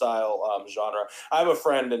Deftones style genre, I have a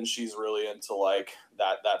friend and she's really into like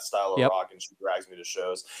that style of rock, and she drags me to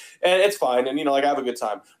shows, and it's fine. And you know, like I have a good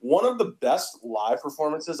time. One of the best live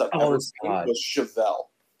performances I've ever seen was Chevelle.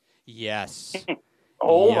 Yes.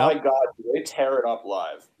 Oh my God! They tear it up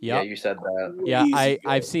live. Yeah, you said that. Yeah,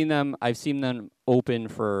 I've seen them. I've seen them open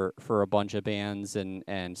for a bunch of bands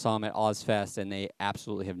and saw them at Ozfest, and they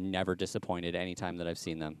absolutely have never disappointed any time that I've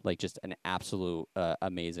seen them. Like just an absolute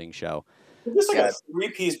amazing show. It's just like a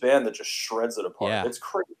 3-piece band that just shreds it apart. Yeah. It's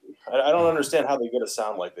crazy. I don't understand how they get a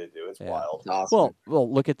sound like they do. It's wild. Awesome.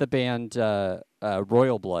 Well, look at the band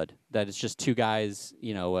Royal Blood. That is just two guys,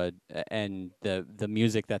 you know, and the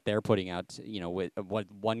music that they're putting out, you know, with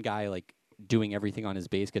one guy like doing everything on his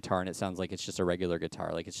bass guitar, and it sounds like it's just a regular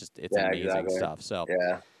guitar. Like it's amazing stuff. So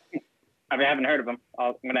yeah, I haven't heard of them.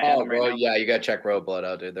 I'm gonna add them right now. Yeah, you gotta check Royal Blood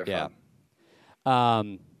out, dude. They're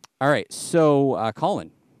fun. All right, so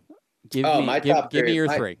Colin, give me your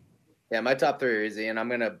three. Yeah, my top three are easy, and I'm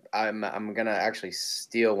gonna actually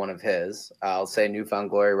steal one of his. I'll say Newfound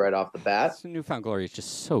Glory right off the bat. Newfound Glory is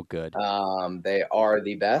just so good. They are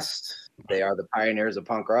the best. They are the pioneers of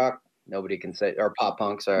punk rock. Nobody can say, or pop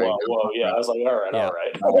punk. Sorry. Whoa, yeah. I was like, all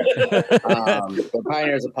right. The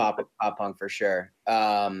pioneers of pop punk for sure.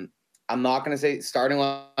 I'm not gonna say Starting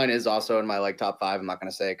Line is also in my like top 5. I'm not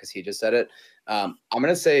gonna say it because he just said it. I'm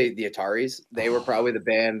gonna say the Ataris. They were probably the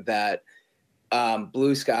band that.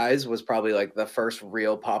 Blue Skies was probably like the first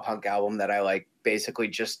real pop punk album that I like basically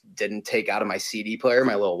just didn't take out of my CD player,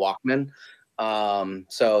 my little Walkman.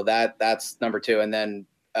 So that's number 2. And then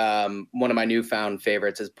one of my newfound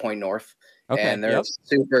favorites is Point North. Okay, and they're a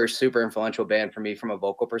super, super influential band for me from a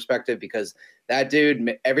vocal perspective because that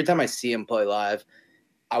dude, every time I see him play live,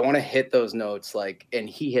 I want to hit those notes and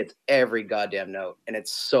he hits every goddamn note, and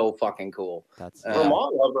it's so fucking cool. That's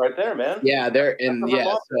Vermont love right there, man. Yeah, they're in.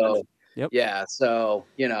 Yeah, so. Yep. Yeah, so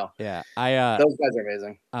you know. Yeah, those guys are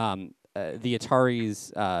amazing. The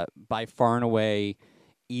Ataris, by far and away,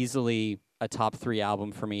 easily a top 3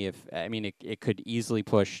 album for me. It could easily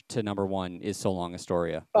push to number 1. Is So Long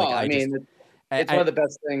Astoria. It's one of the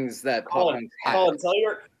best things that Colin, tell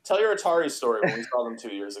your Atari story when we saw them 2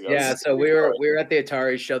 years ago. Yeah, so we were at the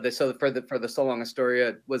Atari show. So for the So Long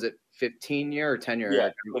Astoria, was it 15 year or 10 year? Yeah,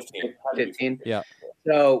 15. Yeah.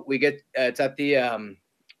 So we get it's at the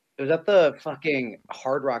it was at the fucking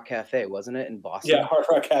Hard Rock Cafe, wasn't it, in Boston? Yeah, Hard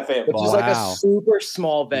Rock Cafe in Boston. Which is like a super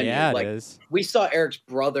small venue. Yeah, it is. We saw Eric's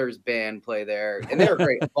brother's band play there, and they were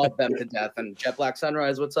great. Love them to death. And Jet Black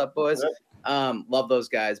Sunrise, what's up, boys? Love those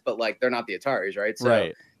guys, but like they're not the Ataris, right?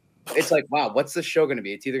 So it's like, wow, what's the show going to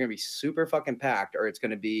be? It's either going to be super fucking packed, or it's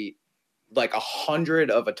going to be like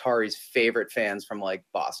 100 of Atari's favorite fans from like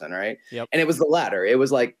Boston, right? Yep. And it was the latter. It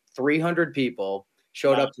was like 300 people.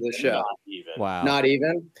 Showed up to the show. Not even. Wow. Not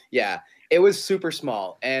even? Yeah. It was super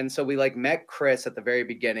small. And so we like met Chris at the very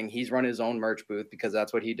beginning. He's run his own merch booth because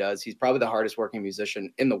that's what he does. He's probably the hardest working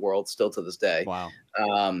musician in the world still to this day. Wow.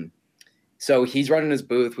 So he's running his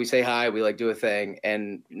booth. We say hi, we like do a thing.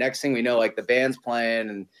 And next thing we know, like the band's playing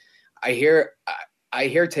and I hear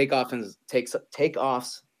takeoffs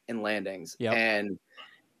and landings. Yep. And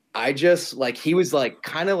I just like, he was like,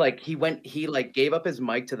 kind of like he gave up his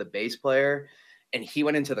mic to the bass player. And he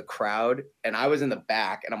went into the crowd, and I was in the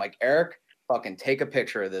back, and I'm like, Eric, fucking take a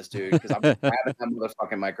picture of this dude, because I'm grabbing that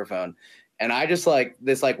motherfucking microphone. And I just like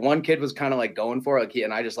this, like one kid was kind of like going for it,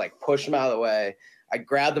 and I just like pushed him out of the way. I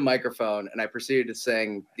grabbed the microphone and I proceeded to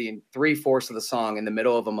sing the 3/4 of the song in the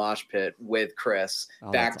middle of a mosh pit with Chris,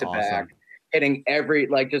 back to back, hitting every,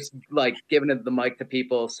 just giving it the mic to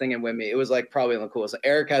people, singing with me. It was like probably one of the coolest.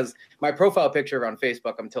 Eric has my profile picture on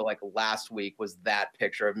Facebook until like last week was that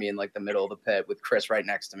picture of me in like the middle of the pit with Chris right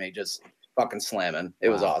next to me, just fucking slamming. It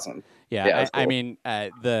was awesome. Yeah, I mean,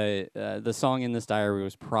 the song In This Diary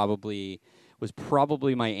was probably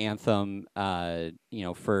my anthem,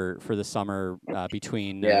 for the summer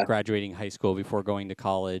between graduating high school before going to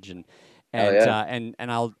college, and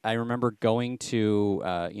I remember going to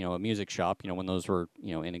a music shop, when those were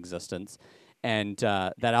in existence, and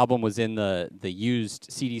that album was in the used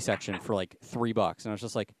CD section for like $3, and I was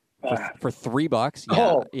just like, for $3,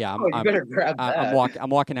 you better grab that.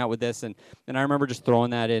 I'm walking out with this, and I remember just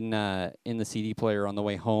throwing that in the CD player on the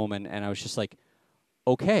way home, and I was just like,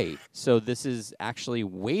 okay, so this is actually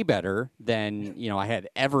way better than I had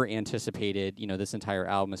ever anticipated. This entire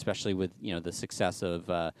album, especially with the success of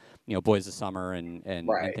Boys of Summer and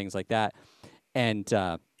things like that. And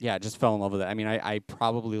just fell in love with it. I mean, I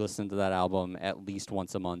probably listened to that album at least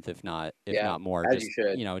once a month, if not more. As you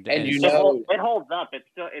should. And it holds up.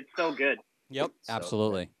 It's so good. Yep,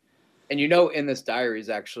 absolutely. And In This Diary is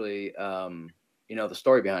actually the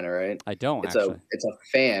story behind it, right? I don't. It's a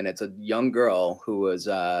fan. It's a young girl who was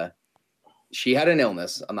she had an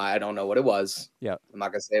illness. I don't know what it was. Yeah. I'm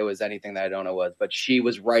not gonna say it was anything that I don't know what, but she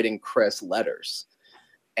was writing Chris letters,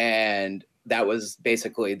 and that was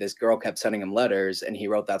basically, this girl kept sending him letters, and he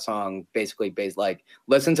wrote that song based like,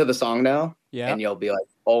 listen to the song now, and you'll be like,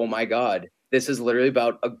 oh my God, this is literally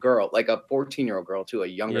about a girl, like a 14-year-old girl to a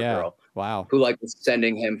younger girl. Wow. Who was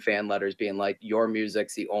sending him fan letters being like, your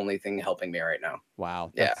music's the only thing helping me right now.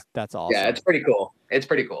 Wow. That's awesome. Yeah, it's pretty cool.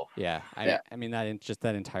 Yeah. I mean, that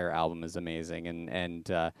entire album is amazing.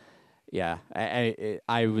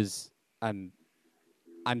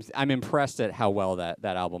 I'm impressed at how well that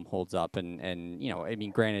album holds up, and I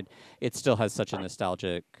mean, granted, it still has such a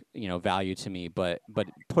nostalgic value to me, but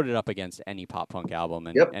put it up against any pop punk album,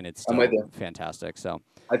 and it's still fantastic. So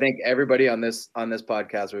I think everybody on this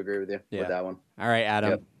podcast would agree with you with that one. All right,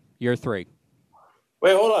 Adam, you're 3.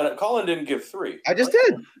 Wait, hold on. Colin didn't give 3. I just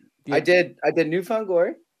did. I did Newfound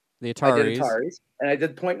Glory. The Ataris. I did Ataris, and I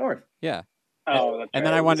did Point North. Yeah. Oh, that's and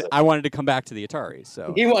right. then I wanted to come back to the Ataris.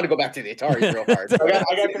 So he wanted to go back to the Ataris real hard. I got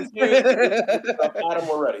confused. Adam,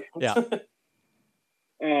 we're ready. Yeah.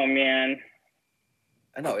 Oh man.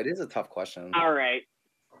 I know it is a tough question. All right.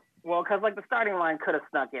 Well, because the starting line could have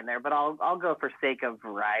snuck in there, but I'll go for sake of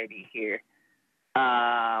variety here.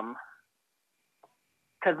 Because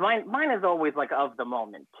mine is always of the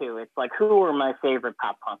moment too. It's who are my favorite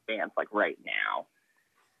pop punk bands right now.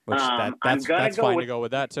 Which that's fine to go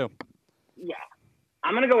with that too. Yeah,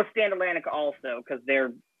 I'm gonna go with Stand Atlantic also because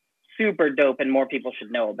they're super dope and more people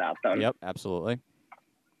should know about them. Yep, absolutely.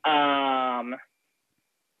 Who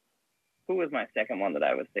was my second one that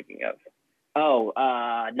I was thinking of? Oh,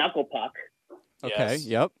 Knuckle Puck. Okay. Yes.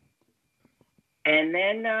 Yep. And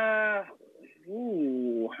then, all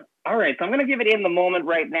right. So I'm gonna give it in the moment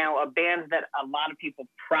right now. A band that a lot of people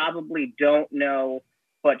probably don't know,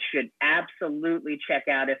 but should absolutely check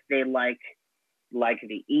out if they like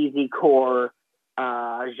the easy core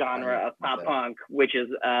genre of pop punk, which is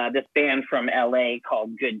this band from LA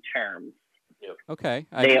called Good Terms. Yep. Okay.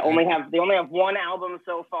 They only have one album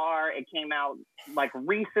so far. It came out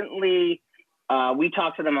recently. We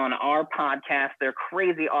talked to them on our podcast. They're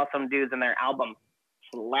crazy awesome dudes, and their album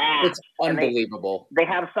slaps. It's unbelievable. They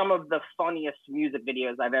have some of the funniest music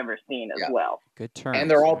videos I've ever seen as well. Good Terms.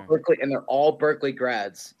 And they're all Berkeley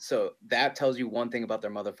grads. So that tells you one thing about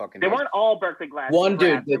their motherfucking. They weren't all Berkeley grads. One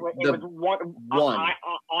dude. It was one.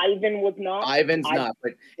 Ivan was not. Ivan's not,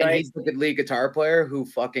 but he's the lead guitar player who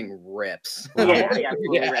fucking rips. Yeah. One of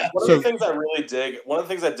the things I really dig. One of the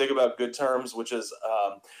things I dig about Good Terms, which is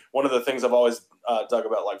one of the things I've always dug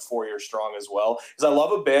about 4 Years Strong as well, is I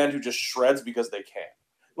love a band who just shreds because they can.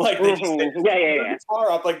 They just guitar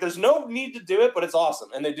up. There's no need to do it, but it's awesome,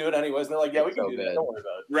 and they do it anyways. And they're like, "Yeah, we can do that. Don't worry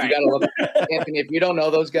about it." Right. You gotta love it. Anthony, if you don't know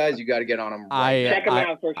those guys, you got to get on them. Check them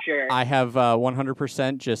out for sure. I have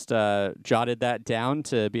 100% just jotted that down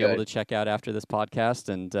to be able to check out after this podcast,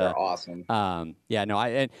 and they're awesome. Yeah, no,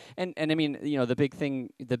 I mean,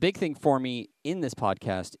 the big thing for me in this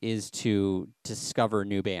podcast is to discover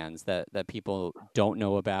new bands that people don't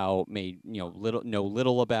know about, know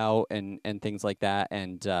little about, and things like that.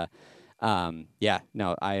 And I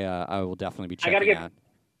will definitely be checking out.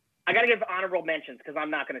 I gotta give honorable mentions because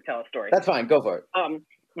I'm not gonna tell a story. That's fine. Go for it.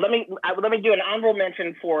 Let me do an honorable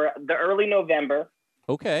mention for the Early November.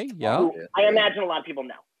 Okay. Yeah. I imagine a lot of people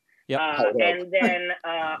know. Yep. And then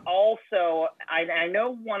also, I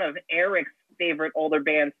know one of Eric's favorite older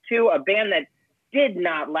bands too, a band that did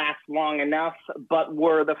not last long enough, but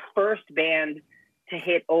were the first band to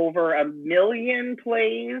hit over 1 million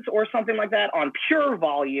plays or something like that on Pure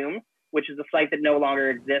Volume, which is a site that no longer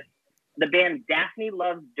exists. The band Daphne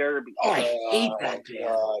Loves Derby. Oh, I hate that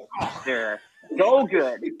band. They're so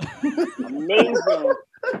good,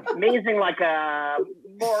 amazing, like a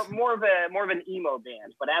more of an emo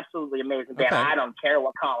band, but absolutely amazing band. Okay. I don't care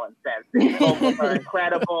what Colin says. The vocals are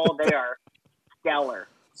incredible. They are stellar.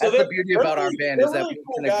 So that's the beauty about our band is that we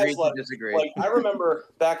cool can agree guys, to disagree. Like I remember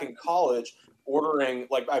back in college ordering,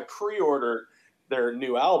 like I pre-ordered their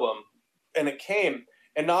new album, and it came,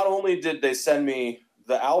 and not only did they send me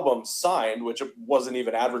the album signed, which wasn't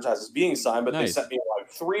even advertised as being signed, but Nice. they sent me like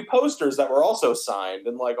 3 posters that were also signed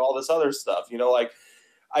and like all this other stuff. You know, like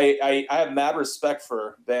I have mad respect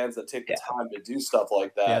for bands that take the time to do stuff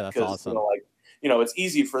like that. Yeah, that's awesome. You know, it's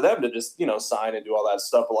easy for them to just, sign and do all that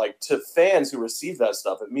stuff. But like to fans who receive that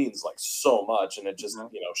stuff, it means like so much, and it just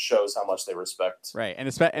shows how much they respect. Right, and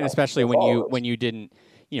especially when you didn't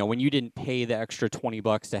pay the extra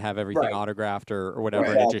 $20 to have everything autographed or whatever,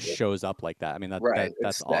 and it just shows up like that. I mean,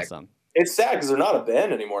 that's awesome. It's sad because they're not a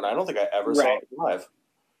band anymore, and I don't think I ever saw them live.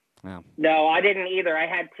 Wow. No, I didn't either. I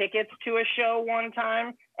had tickets to a show one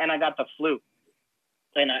time, and I got the flu,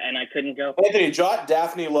 and I couldn't go. Anthony, jot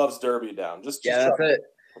Daphne Loves Derby down. Just that's it.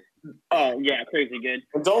 Oh yeah, crazy good.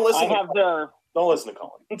 And don't listen. Don't listen to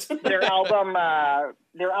Colin. their album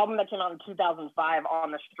that came out in 2005,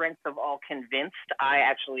 On the Strength of All Convinced, I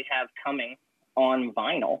actually have coming on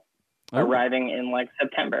vinyl, arriving in like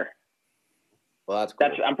September. Well, that's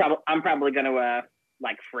cool. I'm probably going to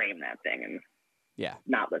like frame that thing and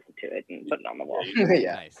not listen to it and put it on the wall.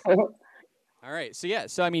 Yeah. Nice. All right.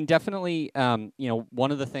 So I mean, definitely,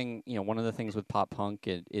 one of the things with pop punk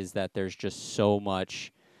is that there's so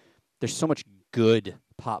much good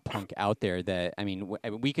pop punk out there that I mean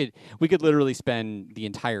we could literally spend the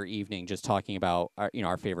entire evening just talking about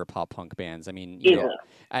our favorite pop punk bands. I mean,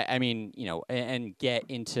 and get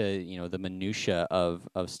into the minutia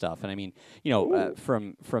of stuff. And I mean,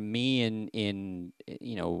 from me in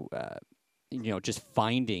just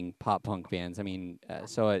finding pop punk bands. I mean,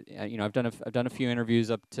 I've done a few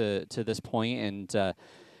interviews up to this point, and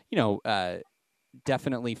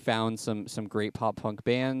definitely found some great pop punk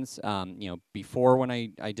bands. Before when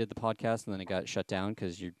I did the podcast, and then it got shut down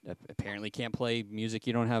because you apparently can't play music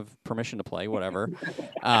you don't have permission to play, whatever.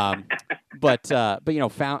 But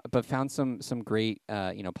found some great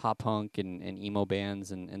pop punk and emo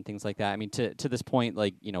bands and things like that. I mean, to this point,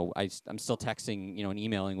 like I'm still texting and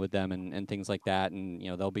emailing with them and things like that, and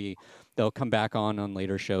they'll come back on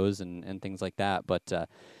later shows and things like that. But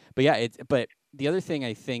the other thing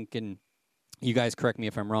I think, and you guys correct me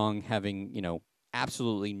if I'm wrong, having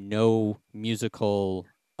absolutely no musical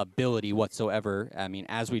ability whatsoever. I mean,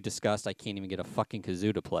 as we discussed, I can't even get a fucking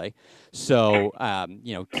kazoo to play. So,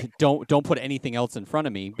 don't put anything else in front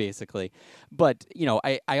of me, basically. But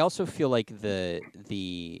I also feel like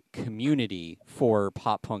the community for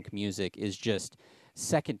pop punk music is just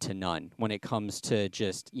second to none when it comes to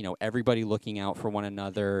just everybody looking out for one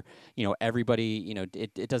another. Everybody.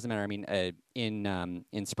 It doesn't matter. I mean,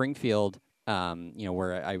 in Springfield.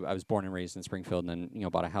 Where I was born and raised in Springfield, and then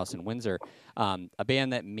bought a house in Windsor. A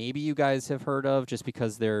band that maybe you guys have heard of just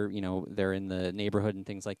because they're in the neighborhood and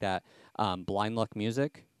things like that. Blind Luck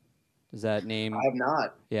Music. Does that name? I have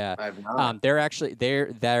not. Yeah, I have not. They're actually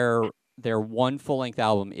their one full-length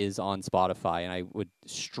album is on Spotify, and I would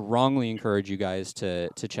strongly encourage you guys to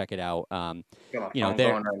check it out.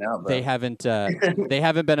 They haven't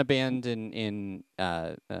been a band in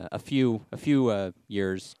a few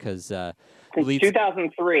years because since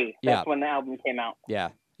 2003. That's when the album came out. Yeah.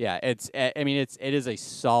 Yeah, it is a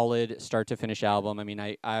solid start to finish album. I mean,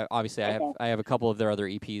 I obviously I have a couple of their other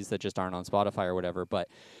EPs that just aren't on Spotify or whatever, but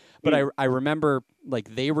I remember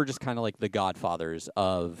like they were just kind of like the godfathers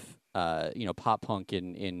of pop punk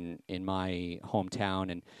in my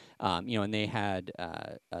hometown, and and they had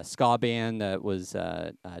a ska band that was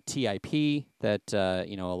TIP that a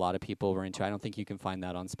lot of people were into. I don't think you can find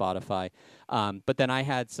that on Spotify. But then I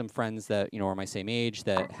had some friends that were my same age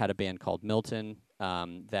that had a band called Milton.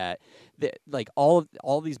 That like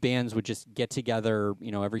all these bands would just get together,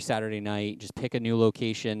 every Saturday night, just pick a new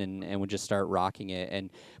location and would just start rocking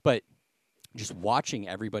it. But just watching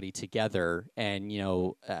everybody together, and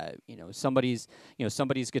somebody's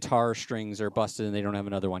guitar strings are busted and they don't have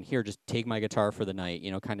another one. Here, just take my guitar for the night,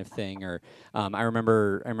 kind of thing. Or I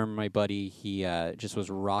remember my buddy, he just was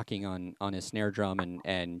rocking on his snare drum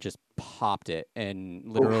and just popped it, and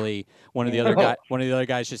literally one of the other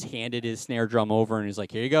guys just handed his snare drum over, and he's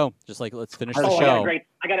like, "Here you go, just like let's finish the show."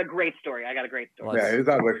 I got a great story. Yeah, you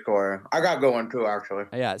got a good story. I got going too, actually.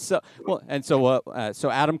 Yeah. So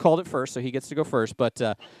Adam called it first, so he gets to go first. But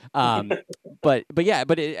I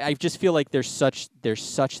just feel like there's such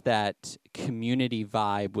that community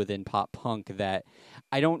vibe within pop punk that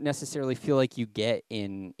I don't necessarily feel like you get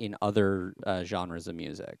in other genres of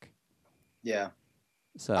music. Yeah.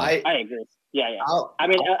 So I agree. Yeah. I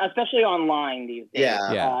mean, especially online these days.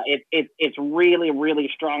 Yeah. It's really, really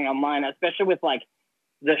strong online, especially with like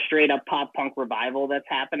the straight up pop punk revival that's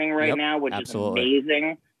happening right now, which is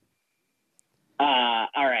amazing. All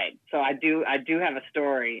right. So I do have a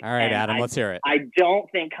story. All right, Adam, let's hear it. I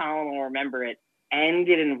don't think Colin will remember it, and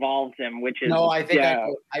it involves him, which is no. I think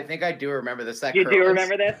I do remember this. You do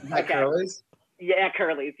remember this? Okay. Curly's? Yeah,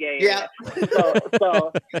 Curly's. Yeah.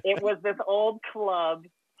 So it was this old club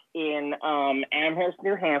in Amherst,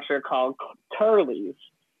 New Hampshire called Curly's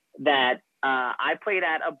that I played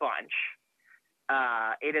at a bunch.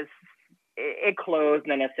 It closed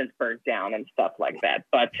and then has since burnt down and stuff like that.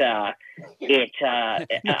 But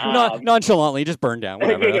nonchalantly just burned down.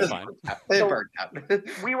 Whatever, that's fine. It burned down.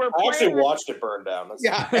 We were. I actually watched it burn down.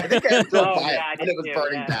 Yeah, I think I drove by it, and it was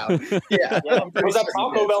burning down. Yeah, there was that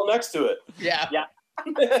Taco Bell next to it. Yeah.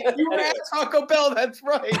 You were at Taco Bell. That's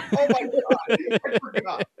right. Oh my god, I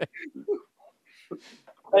forgot.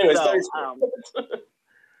 Anyways,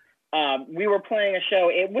 we were playing a show.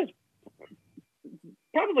 It was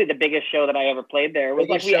probably the biggest show that I ever played there. It was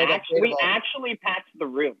like we actually packed the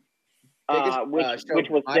room, which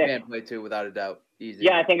was my band played too, without a doubt. Easy.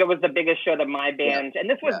 Yeah, I think it was the biggest show that my band, and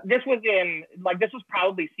this was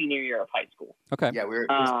probably senior year of high school. Okay. Yeah, it was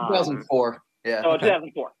 2004. Yeah. Oh,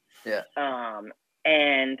 2004. Yeah.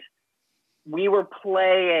 And we were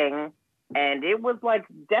playing, and it was like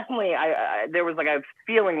definitely there was like a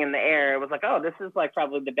feeling in the air. It was like, oh, this is like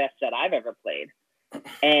probably the best set I've ever played.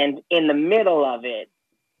 And in the middle of it,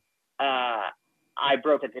 I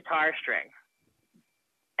broke a guitar string,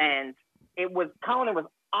 and it was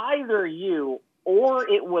either you or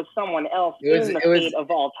it was someone else in the Fate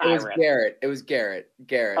of All Tyrants. It was Garrett.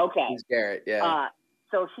 Okay. It was Garrett, yeah.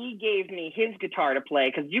 So he gave me his guitar to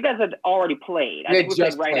play because you guys had already played. We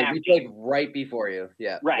played right before you.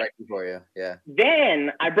 Yeah. Right before you. Yeah.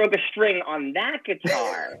 Then I broke a string on that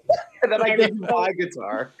guitar. And then I gave you my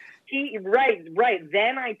guitar. Right.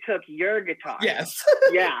 Then I took your guitar. Yes.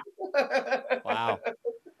 Yeah. Wow.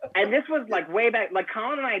 And this was like way back. Like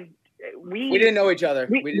Colin and I, we didn't know each other.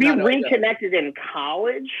 We reconnected in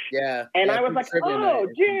college. Yeah. And I was like, oh,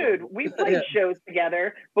 dude, we played shows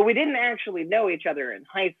together, but we didn't actually know each other in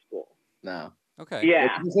high school. No. Okay.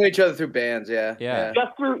 Yeah. We knew each other through bands. Yeah. Yeah.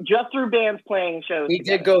 Just through bands playing shows. We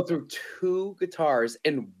did go through 2 guitars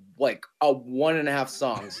in like a 1.5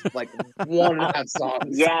 songs. Like 1.5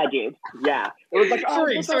 songs. Yeah, dude. Yeah. It was like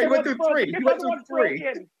 3. Sorry, you went through 3. You went through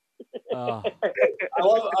 3. I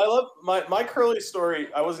love my Curly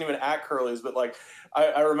story. I wasn't even at Curly's, but like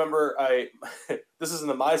I remember this is in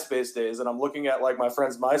the MySpace days, and I'm looking at like my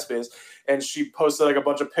friend's MySpace, and she posted like a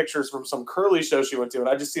bunch of pictures from some Curly show she went to, and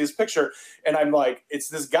I just see this picture, and I'm like, it's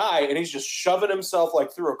this guy, and he's just shoving himself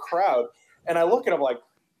like through a crowd, and I look at him like,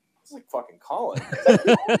 it's like fucking Colin. So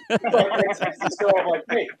I'm like,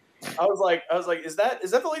 hey. I was like, is that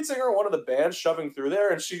the lead singer of one of the bands shoving through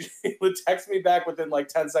there? And she would text me back within like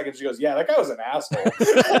 10 seconds. She goes, yeah, that guy was an asshole.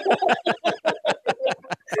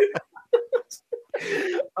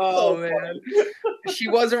 Oh man, she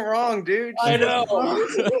wasn't wrong, dude. I know.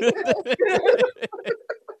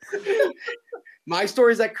 My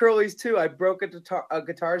story's at Curly's too. I broke a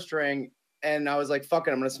guitar string. And I was like, fuck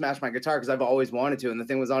it, I'm going to smash my guitar because I've always wanted to. And the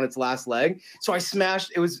thing was on its last leg. So I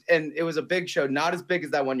smashed. It was a big show. Not as big as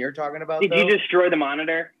that one you're talking about. Did you destroy the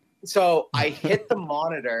monitor? So I hit the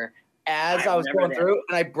monitor as I was going through,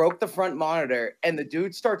 and I broke the front monitor. And the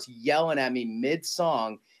dude starts yelling at me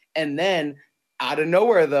mid-song. And then out of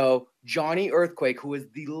nowhere, though, Johnny Earthquake, who is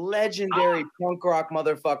the legendary punk rock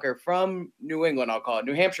motherfucker from New England, I'll call it.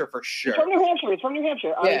 New Hampshire for sure. He's from New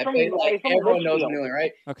Hampshire. Yeah, everyone knows New England,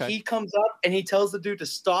 right? Okay. He comes up and he tells the dude to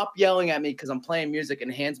stop yelling at me because I'm playing music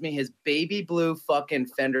and hands me his baby blue fucking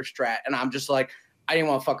Fender Strat. And I'm just like, I didn't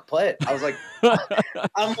want to fucking play it. I was like,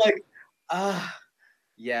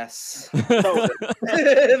 yes. So,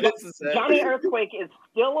 Johnny Earthquake is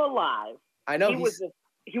still alive. I know.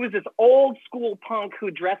 He was this old school punk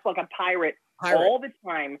who dressed like a pirate all the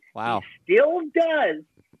time. Wow. He still does,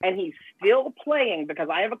 and he's still playing because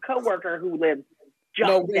I have a coworker who lives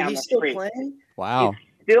just down the street. Playing? Wow.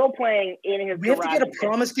 He's still playing in his We have to garage. get a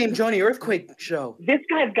Promise Game Johnny Earthquake show. This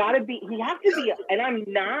guy's got to be, he has to be, and I'm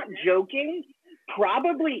not joking,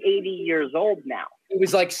 probably 80 years old now. He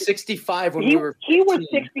was like 65 when He we were 15. was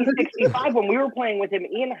 60, 65 when we were playing with him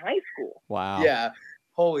in high school. Wow. Yeah.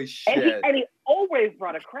 Holy shit. And he always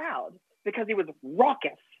brought a crowd because he was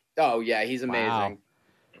raucous. Oh yeah, he's amazing. Wow.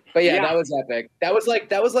 But yeah, that was epic. That was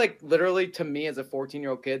like literally to me as a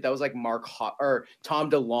 14-year-old kid, that was like Tom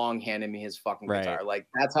DeLonge handing me his fucking guitar. Like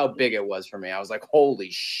that's how big it was for me. I was like, holy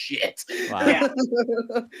shit. Wow. Yeah.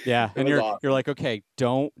 Yeah. And you're like, okay,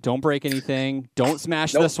 don't break anything. Don't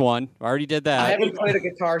smash this one. I already did that. I haven't played a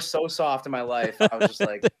guitar so soft in my life. I was just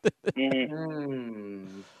like, Yeah,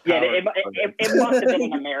 it must have been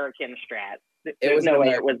an American Strat. It was no way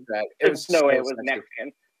it was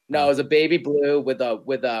Mexican. No, it was a baby blue with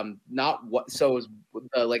not what. So it was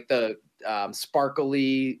like the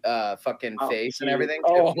sparkly fucking face and everything.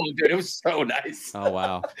 Oh, dude, it was so nice. Oh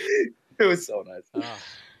wow, it was so nice. Oh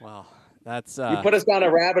wow, that's you put us down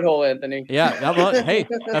a rabbit hole, Anthony. Yeah, hey,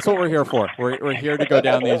 that's what we're here for. We're here to go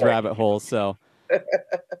down these rabbit holes. So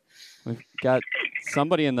we've got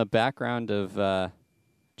somebody in the background of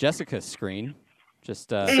Jessica's screen.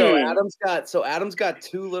 Just so Adam's got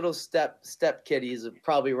two little step kitties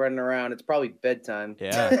probably running around. It's probably bedtime.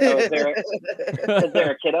 Yeah. So is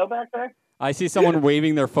there a kiddo back there? I see someone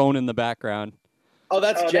waving their phone in the background. Oh,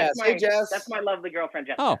 that's Jess. Hey, Jess. That's my lovely girlfriend,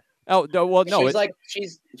 Jess. Oh, well, no.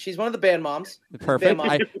 She's one of the band moms. Perfect.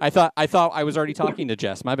 Band I thought I was already talking to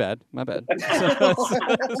Jess. My bad.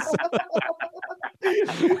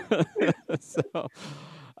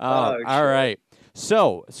 All right.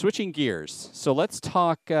 So switching gears. So let's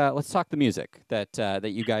talk the music that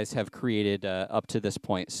you guys have created up to this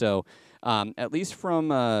point. So at least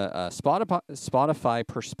from a Spotify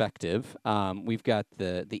perspective, we've got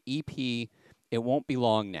the EP. It Won't Be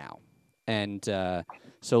Long Now, and so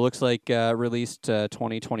it looks like released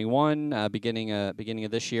 2021, beginning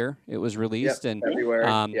of this year. It was released and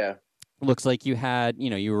February. Looks like you had,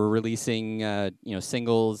 you were releasing,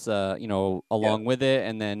 singles, along with it,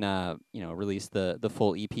 and then, released the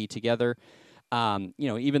full EP together.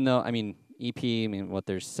 Even though, EP,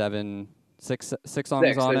 there's six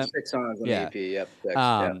songs on it. 6 songs on the EP. Yep.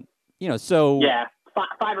 6, so. Yeah.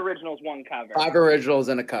 5 originals, 1 cover. 5 originals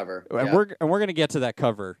and a cover. And we're gonna get to that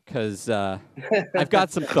cover because I've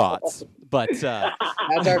got some thoughts. But that's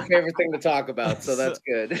our favorite thing to talk about, so that's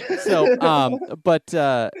good.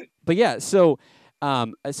 But yeah, so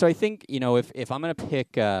I think if I'm gonna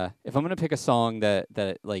pick a song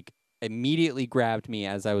that like immediately grabbed me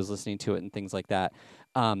as I was listening to it and things like that,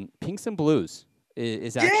 Pinks and Blues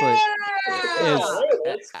is actually I'd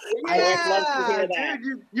love to hear that.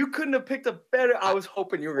 Dude, you couldn't have picked a better. I was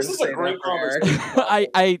hoping you were going to say great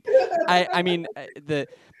that.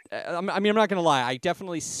 I'm not gonna lie. I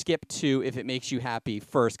definitely skipped to If It Makes You Happy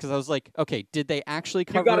first because I was like, okay, did they actually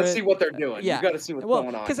cover it? You got to see what they're doing. Yeah. You got to see what's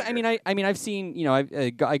going on. Because I've seen,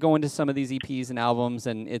 I go into some of these EPs and albums,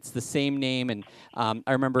 and it's the same name. And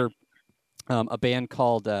I remember a band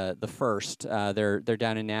called The First. They're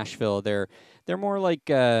down in Nashville. They're more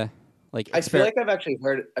like. I feel like I've actually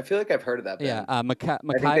heard. I feel like I've heard of that band. Yeah, I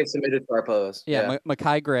think they submitted to our post. Yeah,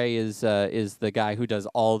 Mackay Gray is the guy who does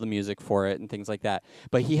all the music for it and things like that.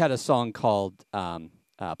 But he had a song called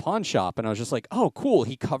Pawn Shop, and I was just like, oh, cool.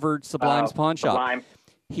 He covered Sublime's Pawn Shop. Sublime.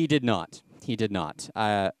 He did not.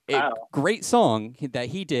 Great song that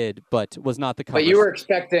he did, but was not the cover. But you were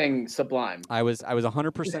expecting Sublime. I was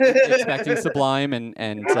 100% expecting Sublime,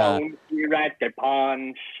 and you're at the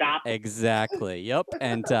pawn shop. Exactly. Yep.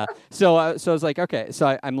 And so I was like, okay.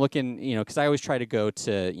 So I'm looking, because I always try to go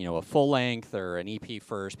to a full length or an EP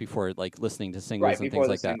first before like listening to singles and things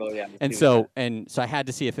like that. Yeah, and so I had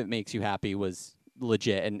to see If It Makes You Happy was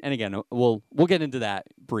legit, and again we'll get into that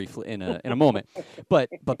briefly in a moment, but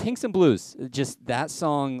Pinks and Blues, just that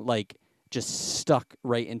song like just stuck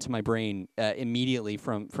right into my brain immediately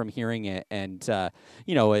from hearing it, and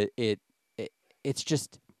it's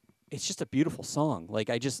just a beautiful song.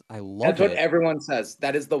 Like I love it. That's what everyone says.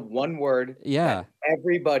 That is the one word. Yeah.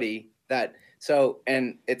 Everybody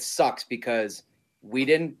and it sucks because we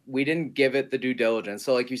didn't give it the due diligence.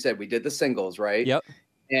 So like you said, we did the singles, right? Yep.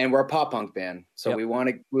 And we're a pop punk band, so we want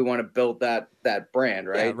to build that brand,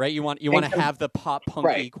 right? Yeah, right. You want to have the pop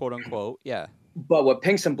punky quote unquote, yeah. But what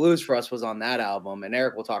Pinks and Blues for us was on that album, and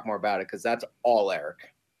Eric will talk more about it because that's all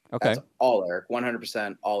Eric. Okay, that's all Eric,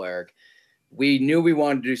 100% all Eric. We knew we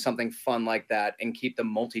wanted to do something fun like that and keep the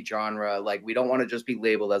multi-genre. Like we don't want to just be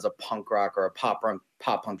labeled as a punk rock or a pop punk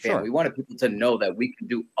band. We wanted people to know that we can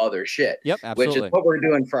do other shit. Yep, absolutely. Which is what we're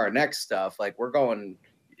doing for our next stuff. Like we're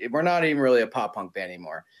not even really a pop punk band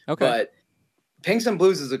anymore. Okay. Pinks and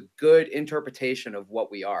Blues is a good interpretation of what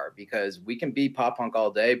we are, because we can be pop punk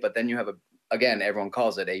all day, but then you have again, everyone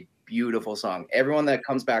calls it a beautiful song. Everyone that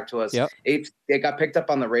comes back to us, it got picked up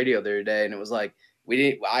on the radio the other day, and it was like,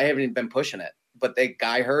 I haven't even been pushing it, but the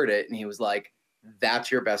guy heard it and he was like,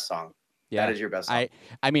 that's your best song. Yeah. That is your best song.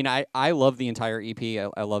 I mean, I love the entire EP.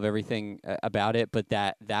 I love everything about it, but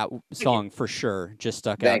that song for sure just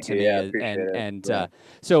stuck out to me. Yeah,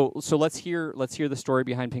 so let's hear the story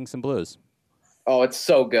behind Pinks and Blues. Oh, it's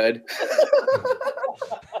so good.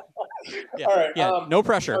 Yeah. All right. Yeah. No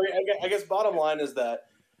pressure. I guess bottom line is that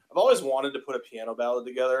I've always wanted to put a piano ballad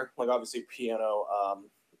together. Like, obviously piano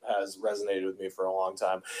has resonated with me for a long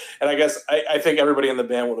time. And I guess I think everybody in the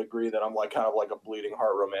band would agree that I'm like kind of like a bleeding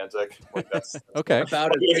heart romantic. Like that's okay.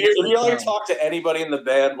 If you like talk to anybody in the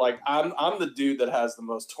band, like I'm the dude that has the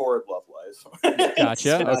most torrid love life.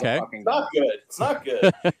 Gotcha. Okay. It's not good. It's not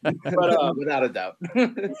good. But without a doubt.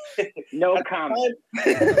 No comment.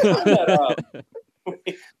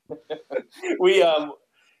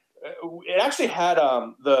 It actually had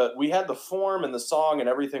we had the form and the song and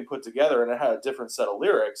everything put together, and it had a different set of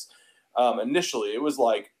lyrics. Initially, it was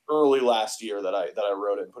like early last year that I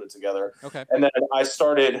wrote it and put it together. Okay. And then I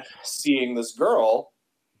started seeing this girl,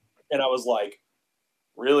 and I was like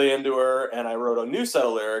really into her, and I wrote a new set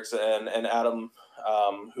of lyrics. And Adam,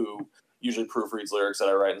 who usually proofreads lyrics that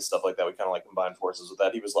I write and stuff like that, we kind of like combined forces with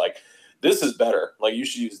that. He was like, this is better. Like, you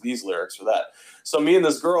should use these lyrics for that. So me and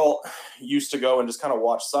this girl used to go and just kind of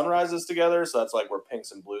watch sunrises together. So that's like where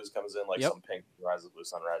Pinks and Blues comes in, like some pink sunrises, blue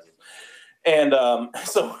sunrises. And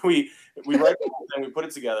so we write the whole thing, we put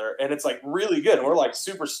it together, and it's like really good. And we're like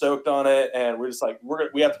super stoked on it. And we're just like,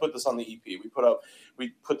 we have to put this on the EP.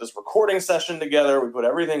 We put this recording session together. We put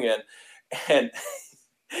everything in. And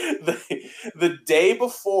the day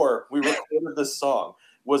before we recorded this song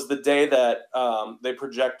was the day that they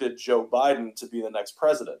projected Joe Biden to be the next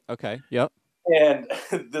president. Okay. Yep. And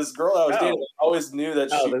this girl I was dating, I always knew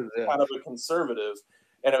that she was kind of a conservative,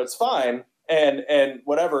 and it was fine. And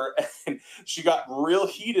whatever. And she got real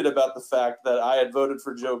heated about the fact that I had voted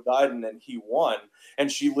for Joe Biden and he won.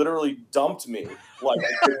 And she literally dumped me. Like,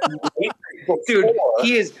 dude,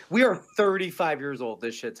 we are 35 years old.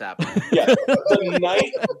 This shit's happening. Yeah. The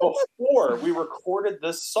night before we recorded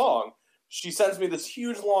this song, she sends me this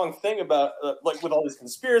huge long thing about like with all these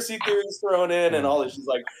conspiracy theories thrown in and all this. She's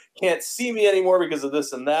like, can't see me anymore because of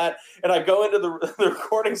this and that. And I go into the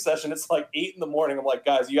recording session. It's like 8 a.m. I'm like,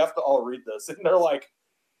 guys, you have to all read this. And they're like,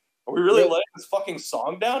 are we really letting this fucking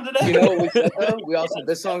song down today? You know what we said though? We also,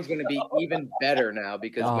 this song's going to be even better now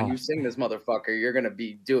because when you sing this motherfucker, you're going to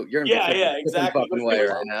be exactly fucking way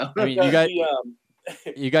right now. I mean,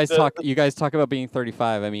 you guys talk about being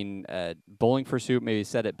 35. I mean, Bowling for Soup maybe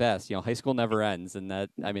said it best. You know, high school never ends, and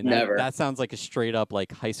that sounds like a straight up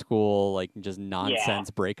like high school like just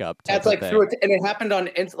nonsense breakup. That's like through it, and it happened on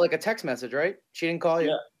like a text message, right? She didn't call you.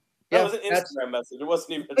 Yeah. That was an Instagram message. It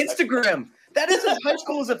wasn't even Instagram. That is as high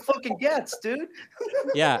school as it fucking gets, dude.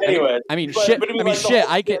 Yeah. Anyway, I mean,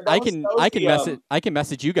 I can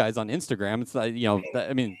message you guys on Instagram. It's like, you know,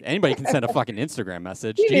 I mean, anybody can send a fucking Instagram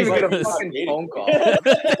message. You didn't even get a fucking phone call.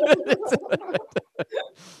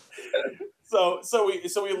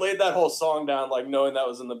 So we laid that whole song down, like knowing that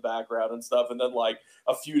was in the background and stuff. And then like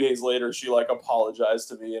a few days later, she like apologized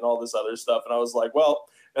to me and all this other stuff. And I was like, well.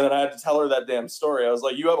 And then I had to tell her that damn story. I was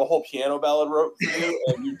like, you have a whole piano ballad wrote for you,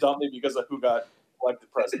 and you dumped me because of who got elected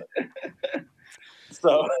president.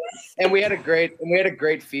 So, and we had a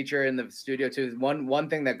great feature in the studio too. One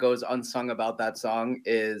thing that goes unsung about that song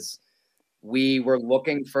is we were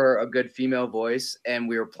looking for a good female voice, and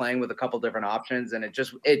we were playing with a couple different options, and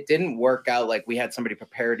it didn't work out like we had somebody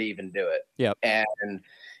prepared to even do it. Yep. And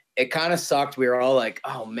it kind of sucked. We were all like,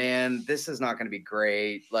 oh man, this is not going to be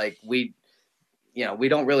great. Like we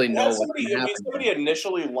don't really know what's going to happen. Somebody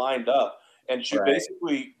initially lined up, and she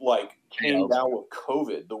basically like came down with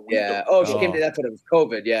COVID the week. Yeah. She came. That's what it was.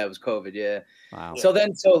 COVID. Yeah, it was COVID. Yeah. Wow. So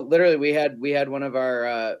literally, we had one of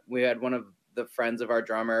the friends of our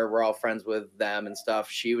drummer. We're all friends with them and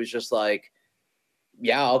stuff. She was just like,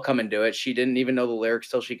 yeah, I'll come and do it. She didn't even know the lyrics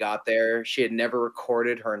till she got there. She had never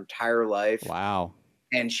recorded her entire life. Wow.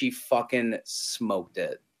 And she fucking smoked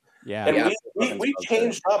it. Yeah. And we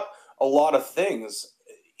changed up a lot of things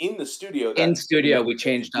in the studio. We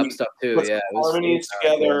changed up stuff too. Yeah, harmonies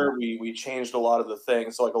together. We changed a lot of the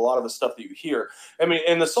things. So like a lot of the stuff that you hear. I mean,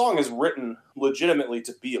 and the song is written legitimately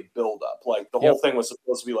to be a build up. Like the whole thing was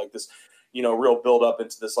supposed to be like this real build up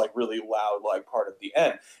into this like really loud like part at the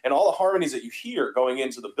end. And all the harmonies that you hear going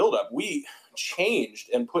into the build up, we changed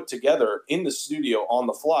and put together in the studio on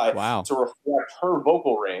the fly to reflect her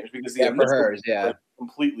vocal range, because the for hers, was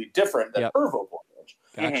completely different than her vocal range.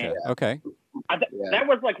 Gotcha. Okay. That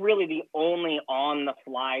was like really the only on the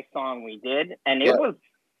fly song we did, and it was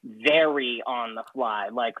very on the fly,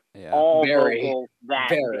 like all vocals that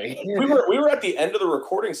we were at the end of the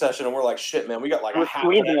recording session and we're like, shit, man, we got like we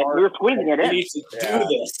were squeezing it in. We need to do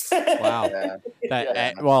this. Wow.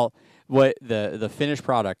 Well, what the finished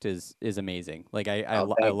product is amazing. Like I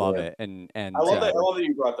love it, and I love that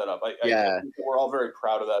you brought that up. We're all very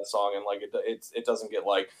proud of that song, and like it doesn't get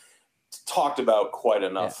like talked about quite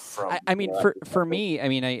enough. From I mean, for me, I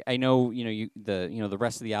mean, I know the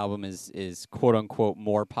rest of the album is quote unquote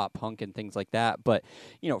more pop punk and things like that, but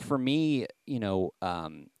for me,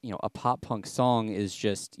 a pop punk song is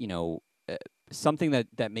just something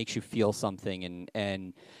that makes you feel something,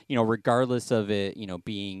 and regardless of it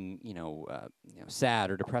being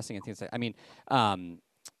sad or depressing and things like, I mean,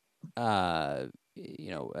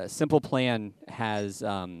 Simple Plan has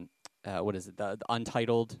what is it, the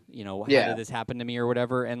Untitled, how did this happen to me or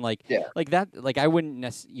whatever, and like that, like I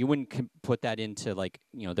wouldn't you wouldn't put that into like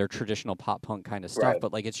their traditional pop punk kind of stuff,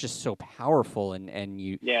 but like it's just so powerful, and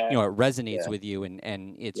you it resonates with you,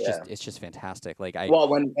 and it's just fantastic. Like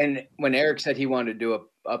when Eric said he wanted to do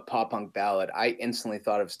a pop punk ballad, I instantly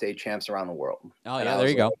thought of State Champs Around the World. Oh yeah, there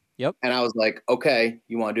you go. Yep. And I was like, okay,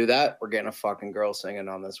 you want to do that? We're getting a fucking girl singing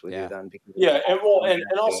on this with you then. And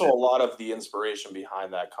also a lot of the inspiration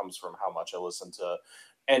behind that comes from how much I listen to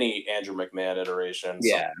any Andrew McMahon iteration.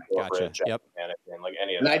 Gotcha. Yep. And like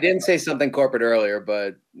any of and that. I didn't say something corporate earlier,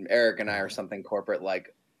 but Eric and I are something corporate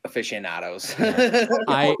like aficionados. And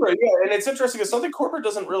it's interesting because something corporate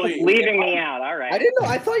doesn't really leaving me out. All right. I didn't know.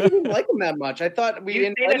 I thought you didn't like them that much. I thought we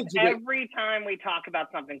invited you every time we talk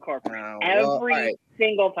about something corporate. Every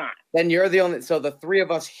single time. Then you're the only. So the three of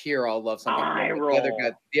us here all love something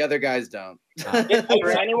corporate. The other guys don't. For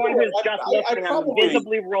anyone who's just listening, I'm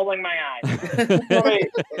visibly rolling my eyes.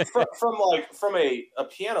 from a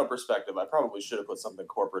piano perspective, I probably should have put something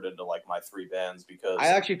corporate into like my three bands, because I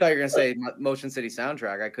actually thought you were gonna say Motion City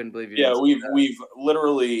Soundtrack. I couldn't believe you. Yeah, we've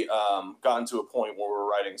literally gotten to a point where we're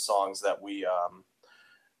writing songs that we've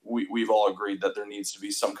all agreed that there needs to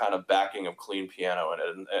be some kind of backing of clean piano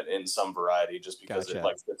in some variety, just because it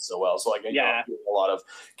like fits so well. So like a lot of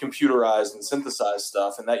computerized and synthesized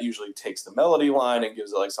stuff, and that usually takes the melody line and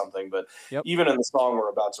gives it like something. But even in the song we're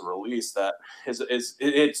about to release, that it's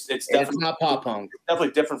definitely not pop punk. It's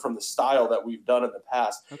definitely different from the style that we've done in the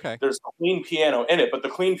past. Okay, there's clean piano in it, but the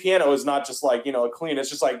clean piano is not just like a clean. It's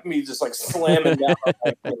just like me just like slamming down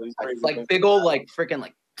like big old like freaking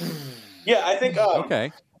like. Yeah, I think.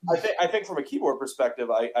 Okay. I think from a keyboard perspective,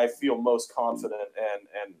 I feel most confident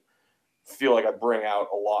and feel like I bring out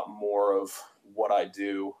a lot more of what I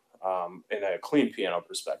do in a clean piano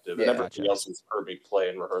perspective. And everybody else who's heard me play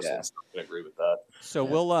and rehearsal can agree with that. So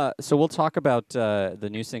we'll talk about the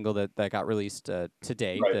new single that got released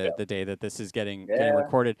today, the day that this is getting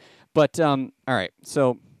recorded. But all right,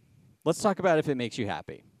 so let's talk about if it makes you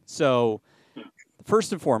happy. So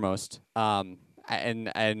first and foremost, and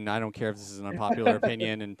I don't care if this is an unpopular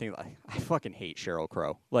opinion and things like, I fucking hate Sheryl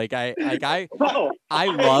Crow. Like I love.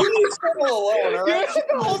 You're the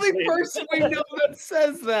only person we know that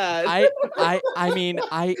says that. I mean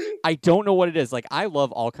I don't know what it is. Like I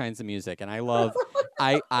love all kinds of music, and I love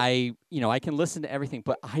I can listen to everything,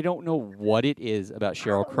 but I don't know what it is about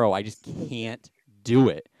Sheryl Crow. I just can't do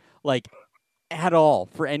it. Like. At all,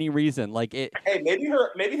 for any reason, like it. Hey,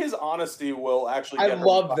 maybe his honesty will actually. I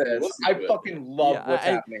love this. I fucking love what's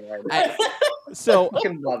happening right now. I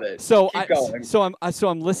fucking love it. So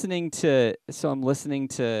I'm listening to the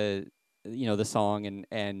song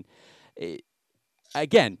and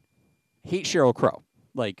again, hate Sheryl Crow,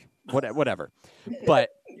 like whatever,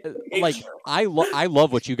 but like I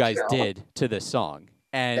love what you guys did to this song,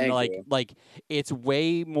 and like it's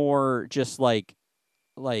way more just like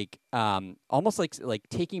almost like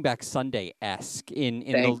Taking Back Sunday-esque in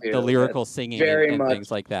the lyrical singing and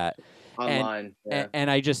things like that. Online,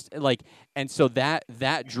 and I just like, and so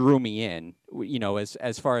that drew me in,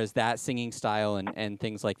 as far as that singing style and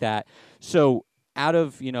things like that. So out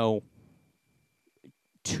of 2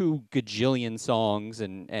 gajillion songs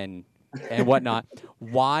and whatnot,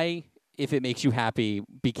 why, if it makes you happy,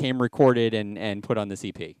 became recorded and put on this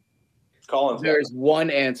EP? Collins, there's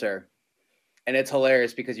one answer. And it's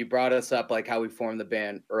hilarious because you brought us up like how we formed the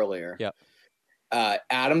band earlier. Yeah.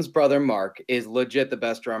 Adam's brother Mark is legit the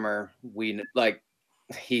best drummer we like.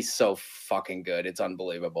 He's so fucking good. It's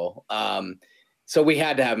unbelievable. So we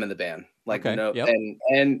had to have him in the band. Like Okay, no, yep.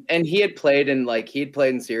 and he had played in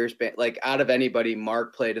serious band. Like out of anybody,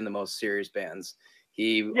 Mark played in the most serious bands.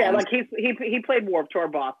 He played Warped Tour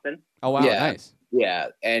Boston. Oh wow, nice. Yeah,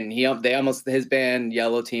 and his band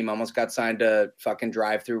Yellow Team almost got signed to fucking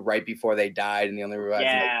Drive Through right before they died, and the only reason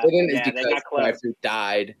they didn't is because Drive Through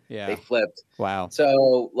died. Yeah, they flipped. Wow.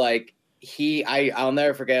 So like I'll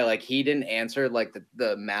never forget. Like he didn't answer like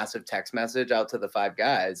the massive text message out to the 5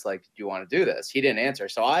 guys. Like, do you want to do this? He didn't answer.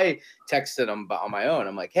 So I texted him on my own.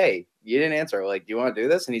 I'm like, hey, you didn't answer. Like, do you want to do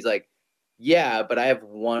this? And he's like, yeah, but I have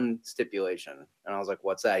one stipulation. And I was like,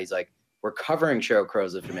 what's that? He's like, we're covering Sheryl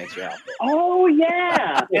Crow's If It Makes You Happy. Oh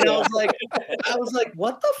yeah. And I was like,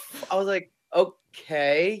 what the? I was like,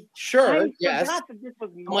 okay, sure, yes. This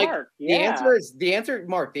was Mark. Like, the answer,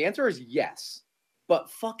 Mark. The answer is yes,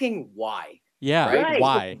 but fucking why? Yeah, right?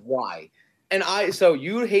 Why? Why? And so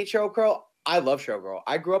you hate Sheryl Crow? I love Sheryl Crow.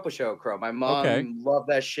 I grew up with Sheryl Crow. My mom loved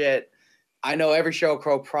that shit. I know every Sheryl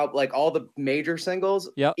Crow, like all the major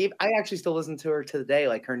singles. Yep. I actually still listen to her to the day,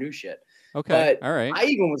 like her new shit. Okay. But all right. I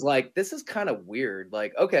even was like, this is kind of weird.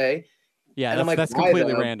 Like, okay. Yeah, and I'm like, that's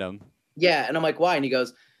completely random. Yeah, and I'm like, why? And he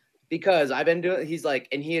goes, because I've been doing. He's like,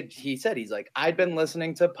 and he said, he's like, I've been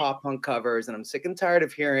listening to pop punk covers, and I'm sick and tired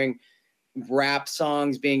of hearing rap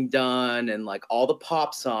songs being done and like all the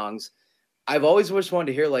pop songs. I've always just wanted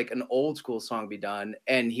to hear like an old school song be done.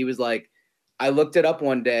 And he was like, I looked it up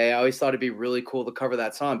one day. I always thought it'd be really cool to cover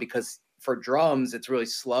that song because for drums, it's really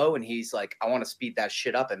slow. And he's like, I want to speed that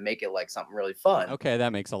shit up and make it like something really fun. Okay,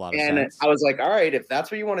 that makes a lot of sense. And I was like, all right, if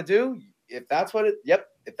that's what you want to do, if that's what it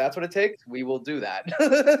takes, we will do that.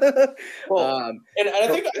 And I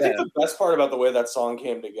think the best part about the way that song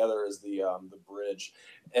came together is the bridge.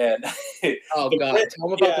 And tell them about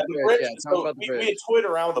the bridge. Yeah, tell about the bridge. We had toyed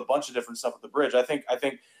around with a bunch of different stuff with the bridge. I think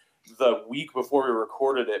the week before we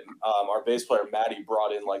recorded it, our bass player Maddie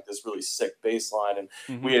brought in like this really sick bass line,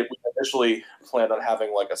 and we initially planned on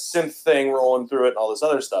having like a synth thing rolling through it and all this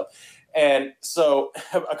other stuff. And so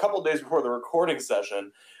a couple of days before the recording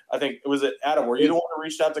session, I think it was Adam. Were you the one who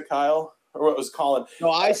reached out to Kyle, or what was Colin?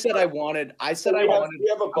 No, I said I wanted. We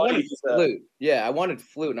have a buddy flute. Yeah, I wanted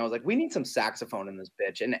flute, and I was like, we need some saxophone in this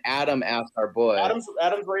bitch. And Adam asked our boy. Adam's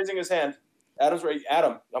raising his hand.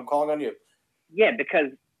 Adam, I'm calling on you. Yeah, because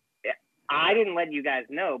I didn't let you guys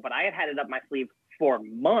know, but I had it up my sleeve for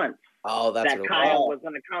months. Oh, that's that Kyle was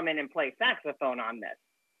going to come in and play saxophone on this,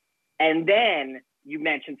 and then you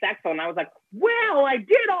mentioned saxophone. And I was like, well, I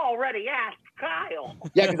did already ask Kyle.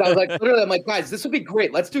 Yeah, because I was like, literally, I'm like, guys, this would be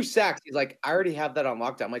great. Let's do sax. He's like, I already have that on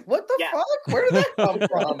lockdown. I'm like, what the fuck? Where did that come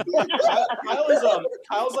from?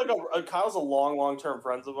 Kyle's a long-term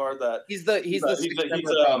friend of ours. That he's a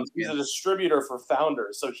distributor for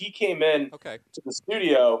Founders. So he came in to the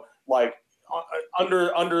studio like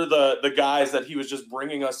under the guise that he was just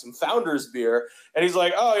bringing us some Founders beer, and he's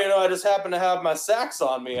like, oh, I just happen to have my sax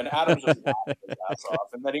on me, and Adam just laughed his ass off,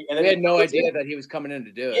 and then he had no idea that he was coming in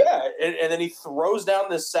to do it. Yeah, and then he throws down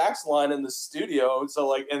this sax line in the studio, so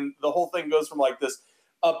like, and the whole thing goes from like this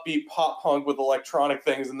upbeat pop punk with electronic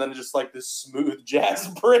things, and then just like this smooth jazz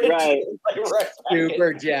bridge, right?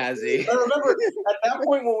 Super jazzy. I remember at that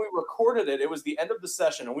point when we recorded it, it was the end of the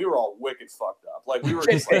session, and we were all wicked fucked up. Like we were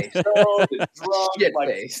just like stoned and drunk,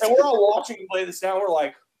 like, and we're all watching him play this down. We're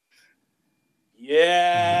like,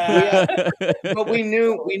 yeah. But we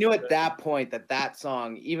knew at that point that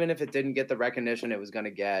song, even if it didn't get the recognition it was going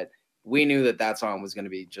to get, we knew that song was going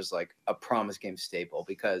to be just like a Promise Game staple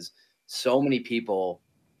because so many people.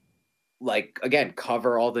 Like, again,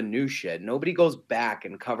 cover all the new shit. Nobody goes back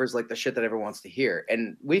and covers like the shit that everyone wants to hear.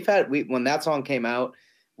 And when that song came out,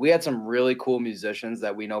 we had some really cool musicians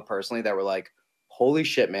that we know personally that were like, holy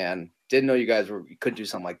shit, man, didn't know you guys could do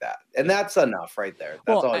something like that. And that's enough right there.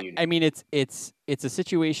 That's all you need. I mean, it's a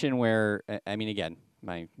situation where, I mean, again,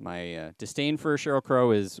 my disdain for Sheryl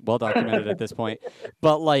Crow is well documented at this point,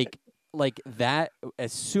 but like that,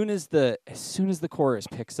 as soon as the chorus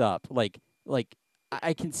picks up, like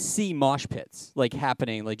I can see mosh pits like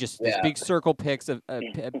happening, like just these big circle pits of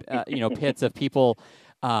pits of people,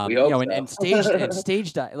 and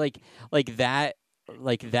stage like that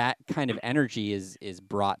kind of energy is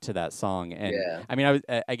brought to that song. And I mean,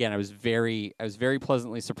 I was very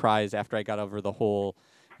pleasantly surprised after I got over the whole.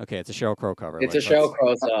 Okay, it's a Sheryl Crow cover. It's a Sheryl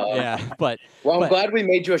Crow song. Yeah, but I'm glad we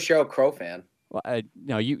made you a Sheryl Crow fan. Well,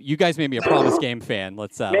 no, you guys made me a Promise Game fan.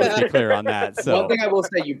 Let's be clear on that. So one thing I will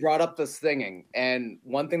say, you brought up the singing, and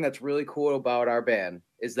one thing that's really cool about our band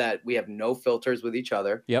is that we have no filters with each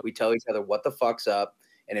other. Yep. We tell each other what the fuck's up,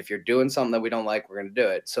 and if you're doing something that we don't like, we're gonna do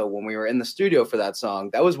it. So when we were in the studio for that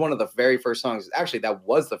song, that was one of the very first songs. Actually, that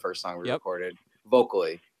was the first song we recorded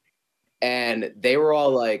vocally. and they were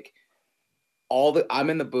all like, I'm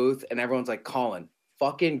in the booth, and everyone's like, Colin,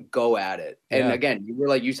 fucking go at it. And Yeah. again, you were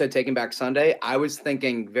like, you said Taking Back Sunday. I was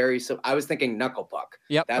thinking Knuckle Puck.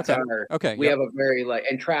 Yep. That's okay. our, Okay. we yep. have a very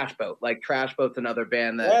and Trash Boat. Like Trash Boat's another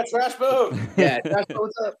band that. Yeah, Trash Boat. Yeah, Trash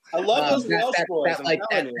Boat's up. I love those Welsh boys.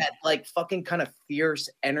 That like fucking kind of fierce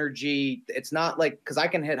energy. It's not like, because I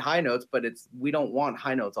can hit high notes, but we don't want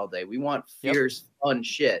high notes all day. We want fierce, fun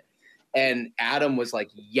shit. And Adam was like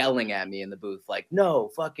yelling at me in the booth, like, no,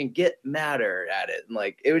 fucking get madder at it. And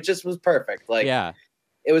like, it was perfect. Like, yeah,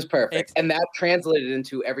 it was perfect. And that translated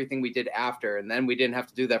into everything we did after. And then we didn't have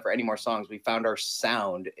to do that for any more songs. We found our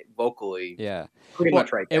sound vocally. Yeah. Pretty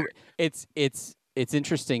much right there. It's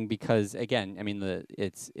interesting because, again, I mean,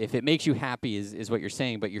 if it makes you happy is what you're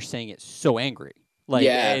saying, but you're saying it so angry. Like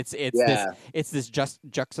it's this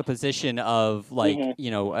juxtaposition of like an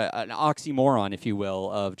oxymoron, if you will,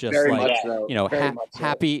 of just very like so.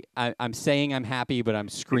 happy. I'm saying I'm happy, but I'm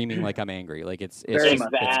screaming like I'm angry. Like it's very just,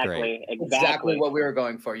 it's great. Exactly what we were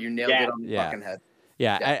going for. You nailed it on the fucking head.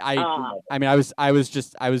 Yeah, I mean, I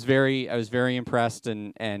was very impressed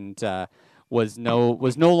and was no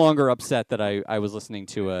longer upset that I was listening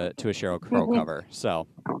to a Sheryl Crow cover. So,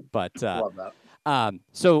 but love that.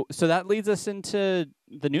 So that leads us into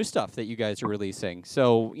the new stuff that you guys are releasing.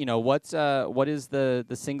 So, what is the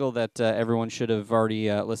single that everyone should have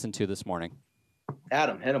already listened to this morning?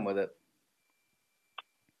 Adam, hit him with it.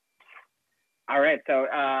 All right. So,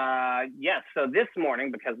 yes. So this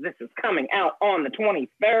morning, because this is coming out on the 23rd.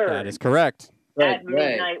 That is correct. At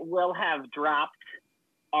midnight, we'll have dropped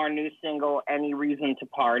our new single, Any Reason to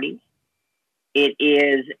Party. It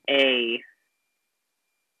is a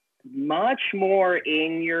much more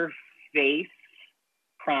in your face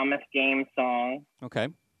Promise Game song. Okay.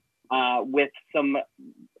 With some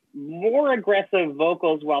more aggressive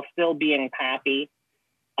vocals while still being poppy.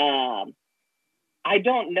 I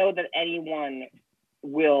don't know that anyone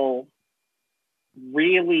will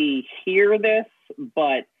really hear this,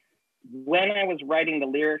 but when I was writing the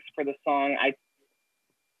lyrics for the song, I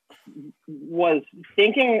was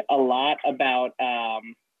thinking a lot about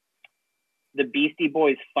the Beastie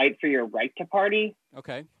Boys' Fight for Your Right to Party.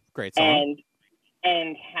 Okay, great song.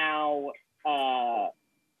 And how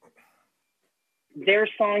their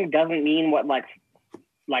song doesn't mean what like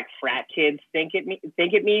frat kids think it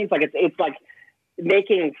means. Like it's like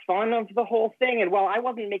making fun of the whole thing. And while I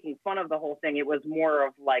wasn't making fun of the whole thing, it was more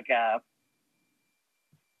of like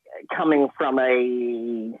coming from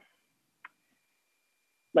a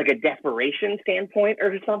desperation standpoint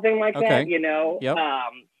or something like that, Yep.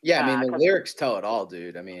 Yeah, I mean the lyrics tell it all,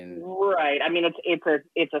 dude. I mean, right. I mean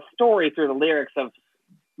it's a story through the lyrics of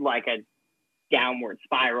like a downward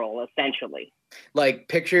spiral, essentially. Like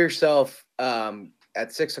picture yourself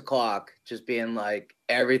at 6 o'clock just being like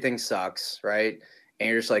everything sucks, right? And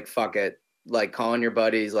you're just like fuck it, like calling your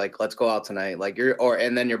buddies, like let's go out tonight, like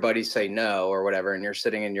and then your buddies say no or whatever, and you're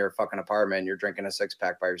sitting in your fucking apartment and you're drinking a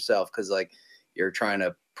 6-pack by yourself because like you're trying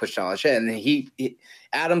to push down the shit. And he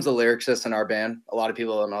Adam's the lyricist in our band. A lot of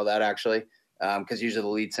people don't know that actually, because usually the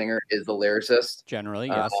lead singer is the lyricist. Generally,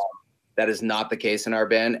 yes. That is not the case in our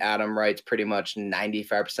band. Adam writes pretty much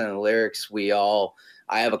 95% of the lyrics.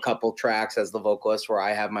 I have a couple tracks as the vocalist where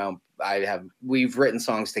I have my own. We've written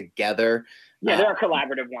songs together. Yeah, there are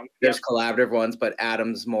collaborative ones. There's collaborative ones, but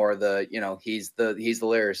Adam's more he's the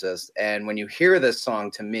lyricist. And when you hear this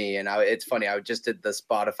song, to me, and it's funny, I just did the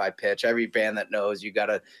Spotify pitch. Every band that knows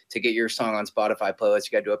to get your song on Spotify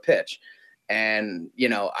playlist, you got to do a pitch. And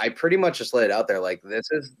I pretty much just laid it out there like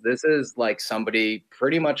this is like somebody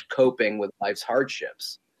pretty much coping with life's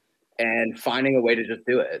hardships and finding a way to just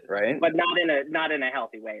do it, right? But not in a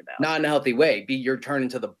healthy way, though. Not in a healthy way. You're turning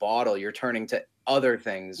to the bottle. You're turning to other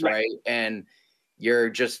things, right? And you're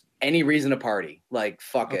just any reason to party. Like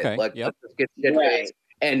fuck it. Like let's just get shit faced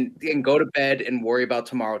and go to bed and worry about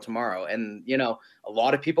tomorrow. And a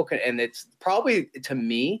lot of people can, and it's probably to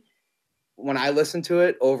me when I listen to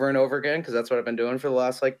it over and over again, because that's what I've been doing for the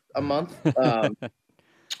last like a month.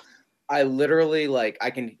 I literally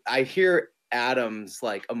I hear Adam's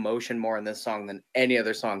like emotion more in this song than any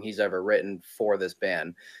other song he's ever written for this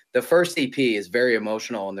band. The first EP is very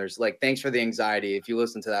emotional, and there's like Thanks for the Anxiety. If you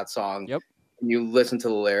listen to that song, and you listen to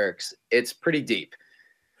the lyrics, it's pretty deep.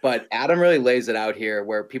 But Adam really lays it out here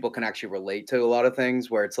where people can actually relate to a lot of things,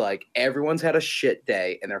 where it's like everyone's had a shit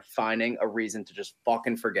day and they're finding a reason to just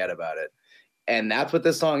fucking forget about it. And that's what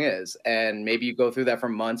this song is. And maybe you go through that for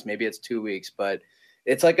months, maybe it's 2 weeks, but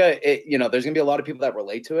it's like there's gonna be a lot of people that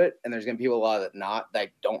relate to it, and there's gonna be a lot that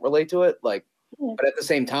don't relate to it. Like, but at the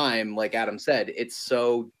same time, like Adam said, it's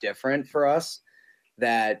so different for us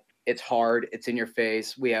that It's hard. It's in your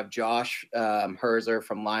face. We have Josh Herzer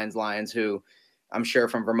from Lions, who I'm sure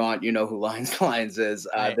from Vermont, you know who Lions is.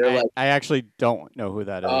 I actually don't know who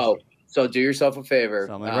that is. Oh, so do yourself a favor.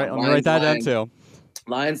 So let me write that down too.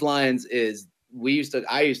 Lions is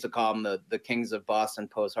I used to call them the kings of Boston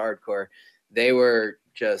post-hardcore. They were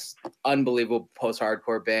just unbelievable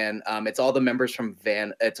post-hardcore band. It's all the members from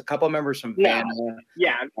It's a couple of members from Vanna.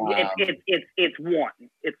 Yeah, it's one.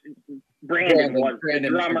 It's Brandon was the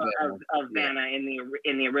drummer of Vanna in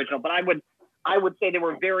the original, but I would say they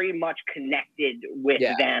were very much connected with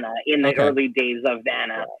Vanna in the early days of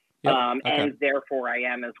Vanna. Yep. And Therefore I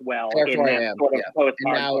am as well. Therefore I am. Sort of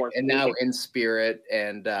post-hardcore and now In Spirit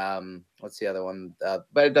and what's the other one?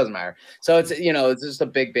 But it doesn't matter. So it's it's just a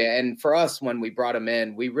big band. And for us, when we brought him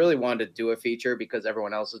in, we really wanted to do a feature because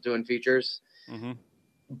everyone else was doing features. Mm-hmm.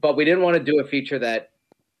 But we didn't want to do a feature that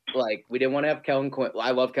we didn't want to have Kellen Quinn.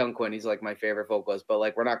 I love Kellen Quinn. He's like my favorite vocalist, but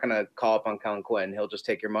we're not going to call up on Kellen Quinn. He'll just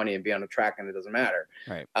take your money and be on a track and it doesn't matter.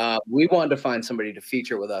 Right. We wanted to find somebody to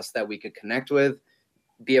feature with us that we could connect with,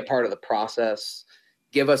 be a part of the process,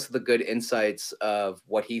 give us the good insights of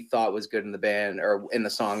what he thought was good in the band or in the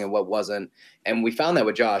song and what wasn't. And we found that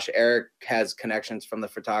with Josh. Eric has connections from the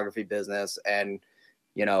photography business and,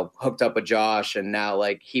 hooked up with Josh. And now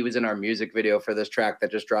he was in our music video for this track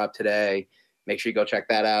that just dropped today. Make sure you go check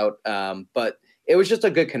that out. But it was just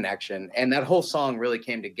a good connection. And that whole song really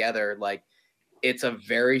came together. It's a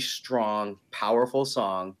very strong, powerful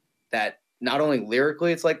song that not only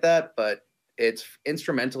lyrically it's like that, but it's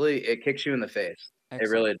instrumentally, it kicks you in the face. Excellent.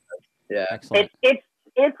 It really does. Yeah. Excellent.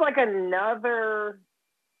 It's like another,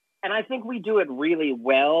 and I think we do it really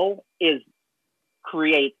well, is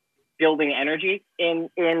create building energy in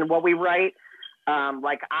what we write.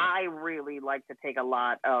 I really like to take a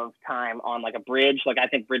lot of time on a bridge. I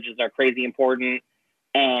think bridges are crazy important.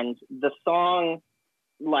 And the song,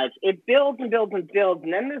 it builds and builds and builds.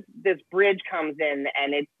 And then this bridge comes in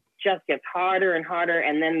and it just gets harder and harder.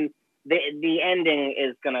 And then the ending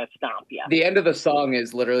is going to stomp you. The end of the song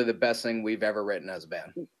is literally the best thing we've ever written as a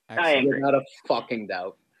band. I agree. Not a fucking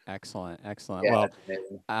doubt. Excellent. Yeah,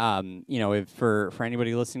 well, if for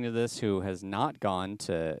anybody listening to this who has not gone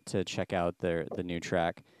to check out the new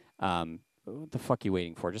track, what the fuck are you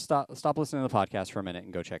waiting for? Just stop listening to the podcast for a minute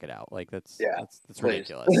and go check it out. That's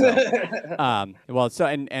ridiculous. So,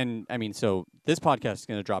 and I mean, so this podcast is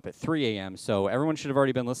going to drop at 3 a.m. So everyone should have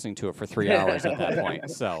already been listening to it for 3 hours at that point.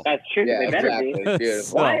 So that's true. Yeah, they better exactly. be.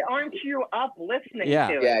 Why aren't you up listening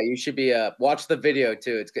to it? Yeah, you should be up. Watch the video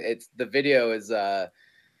too. It's the video is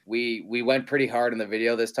we went pretty hard in the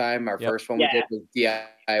video this time. Our first one we did was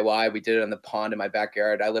DIY. We did it on the pond in my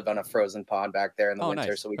backyard. I live on a frozen pond back there in the winter,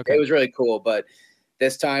 nice. So it was really cool. But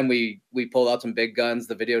this time we pulled out some big guns.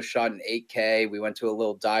 The video shot in 8K. We went to a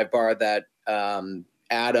little dive bar that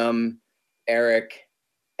Adam, Eric,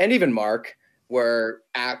 and even Mark were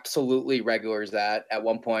absolutely regulars at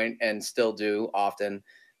one point and still do often.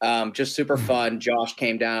 Just super fun. Josh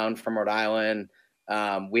came down from Rhode Island.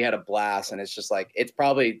 We had a blast, and it's just it's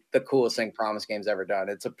probably the coolest thing Promise Game's ever done.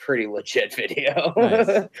 It's a pretty legit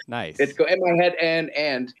video. Nice. It's in my head,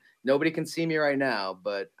 and nobody can see me right now,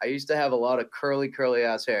 but I used to have a lot of curly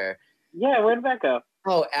ass hair. Yeah, where did that go?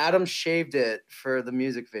 Oh, Adam shaved it for the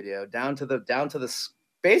music video down to the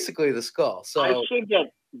basically the skull. So I shaved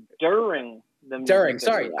it during the music during.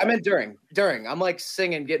 video. Sorry, I meant during. I'm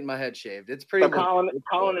singing, getting my head shaved. It's pretty. So Colin is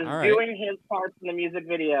All right. doing his parts in the music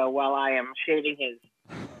video while I am shaving his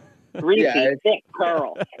greasy, thick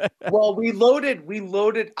curl. Well, we loaded.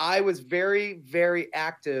 I was very, very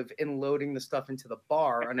active in loading the stuff into the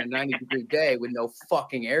bar on a 90-degree day with no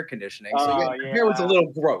fucking air conditioning. So hair was a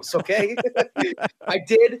little gross, okay? I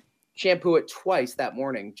did shampoo it twice that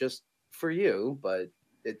morning just for you, but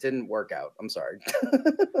it didn't work out. I'm sorry.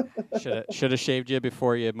 Should have shaved you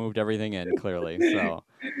before you moved everything in, clearly. So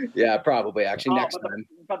yeah, probably actually next time.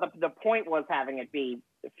 But the point was having it be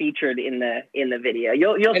featured in the video.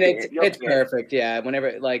 You'll see it's perfect. Yeah,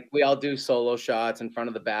 whenever we all do solo shots in front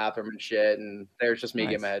of the bathroom and shit, and there's just me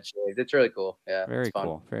getting my head shaved. It's really cool. Yeah, very it's fun.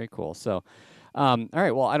 cool. Very cool. So. All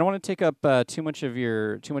right. Well, I don't want to take up too much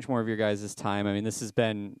more of your guys' time. I mean,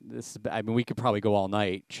 I mean, we could probably go all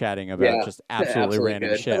night chatting about just absolutely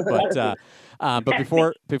random shit. But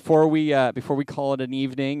before we call it an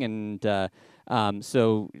evening, and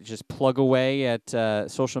so just plug away at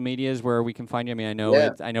social medias where we can find you. I mean, I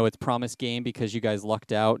know it's Promise Game because you guys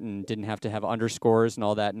lucked out and didn't have to have underscores and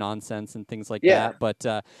all that nonsense and things like that. But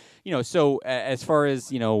so as far as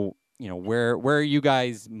where are you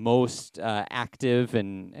guys most active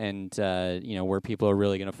and where people are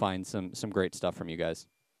really going to find some great stuff from you guys?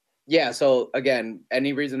 Yeah, so again,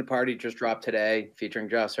 Any Reason to Party just dropped today, featuring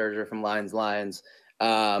Josh Serger from Lions Lions.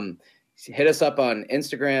 Hit us up on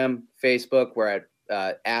Instagram, Facebook. We're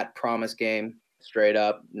at Promise Game, straight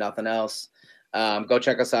up, nothing else. Go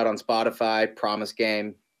check us out on Spotify, Promise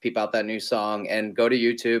Game. Peep out that new song, and go to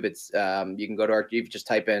YouTube. It's you can go to you just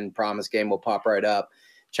type in Promise Game, we'll pop right up.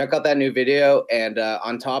 Check out that new video, and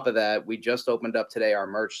on top of that, we just opened up today our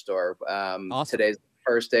merch store. Awesome. Today's the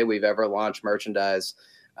first day we've ever launched merchandise.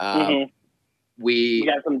 We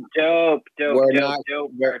got some dope merch on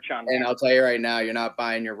there. And I'll tell you right now, you're not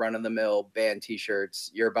buying your run-of-the-mill band T-shirts.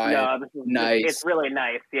 You're buying nice. It's really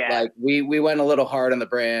nice, yeah. Like we went a little hard on the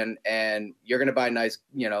brand, and you're gonna buy nice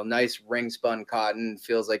ring spun cotton.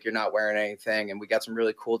 Feels like you're not wearing anything, and we got some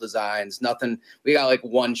really cool designs. We got like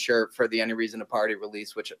one shirt for the Any Reason to Party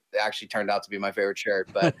release, which actually turned out to be my favorite shirt,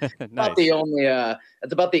 but nice.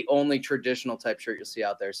 It's about the only traditional type shirt you'll see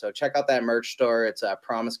out there. So check out that merch store. It's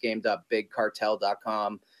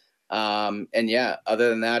promisegame.bigcartel.com. And yeah, other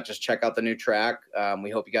than that, just check out the new track. We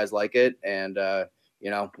hope you guys like it. And, we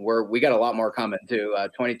got a lot more coming too.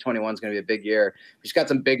 2021 is going to be a big year. We just got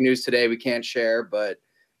some big news today. We can't share, but,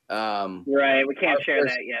 right. We can't share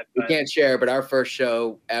that yet. We can't share, but our first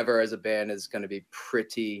show ever as a band is going to be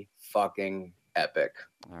pretty fucking epic.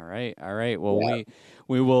 All right. Well, yeah.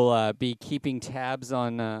 we will be keeping tabs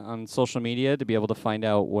on social media to be able to find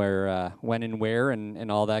out where, when, and where,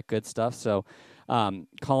 and all that good stuff. So,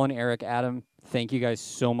 Colin, Eric, Adam, thank you guys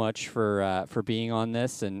so much for being on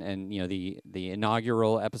this and the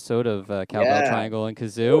inaugural episode of Cowbell Triangle and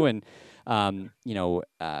Kazoo, and I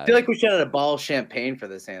feel like we should have a bottle of champagne for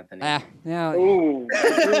this, Anthony. Yeah. Ooh,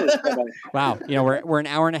 wow. We're an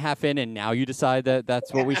hour and a half in, and now you decide that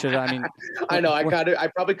that's what we should. I mean, I know. I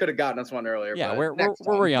probably could have gotten us one earlier. Yeah, where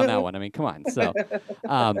were you on that one? I mean, come on. So,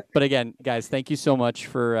 but again, guys, thank you so much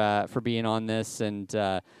for being on this, and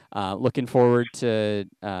looking forward to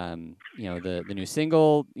the new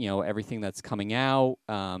single. Everything that's coming out.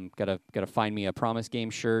 Gotta find me a Promise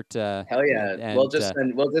Game shirt. Hell yeah. And,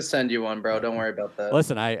 we'll just send you one, bro. Don't worry about that.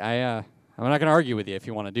 Listen, I'm not going to argue with you if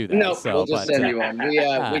you want to do that. No, we'll just send you one.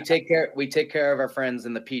 We take care of our friends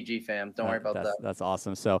in the PG fam. Don't worry about that. That's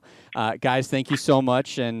awesome. So, guys, thank you so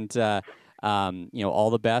much, and all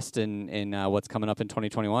the best in what's coming up in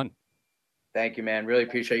 2021. Thank you, man. Really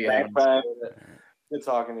appreciate you. Good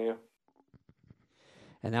talking to you.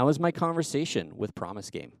 And that was my conversation with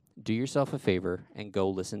Promise Game. Do yourself a favor and go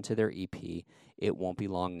listen to their EP. It won't be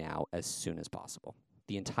long now, as soon as possible.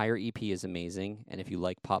 The entire EP is amazing, and if you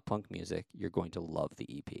like pop punk music, you're going to love the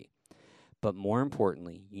EP. But more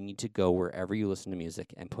importantly, you need to go wherever you listen to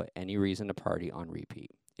music and put Any Reason to Party on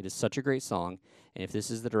repeat. It is such a great song, and if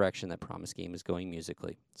this is the direction that Promise Game is going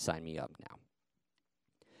musically, sign me up now.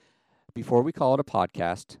 Before we call it a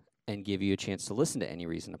podcast and give you a chance to listen to Any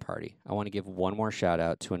Reason to Party, I want to give one more shout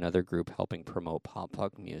out to another group helping promote pop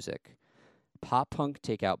punk music. Pop Punk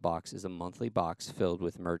Takeout Box is a monthly box filled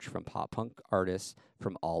with merch from pop punk artists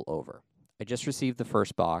from all over. I just received the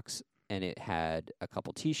first box, and it had a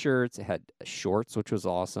couple t-shirts, it had shorts, which was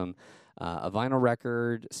awesome, a vinyl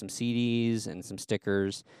record, some CDs, and some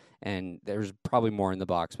stickers, and there's probably more in the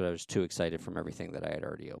box, but I was too excited from everything that I had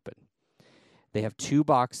already opened. They have 2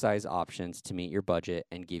 box size options to meet your budget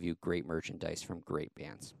and give you great merchandise from great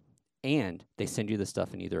bands. And they send you the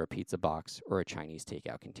stuff in either a pizza box or a Chinese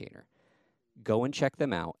takeout container. Go and check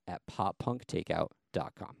them out at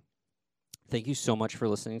poppunktakeout.com. Thank you so much for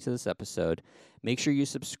listening to this episode. Make sure you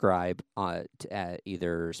subscribe to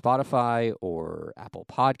either Spotify or Apple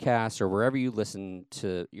Podcasts or wherever you listen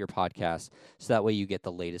to your podcasts, so that way you get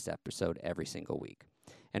the latest episode every single week.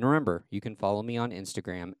 And remember, you can follow me on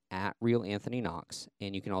Instagram at RealAnthonyKnox,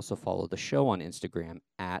 and you can also follow the show on Instagram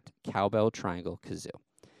at Cowbell Triangle Kazoo.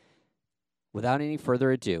 Without any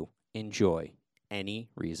further ado, enjoy Any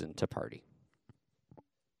Reason to Party.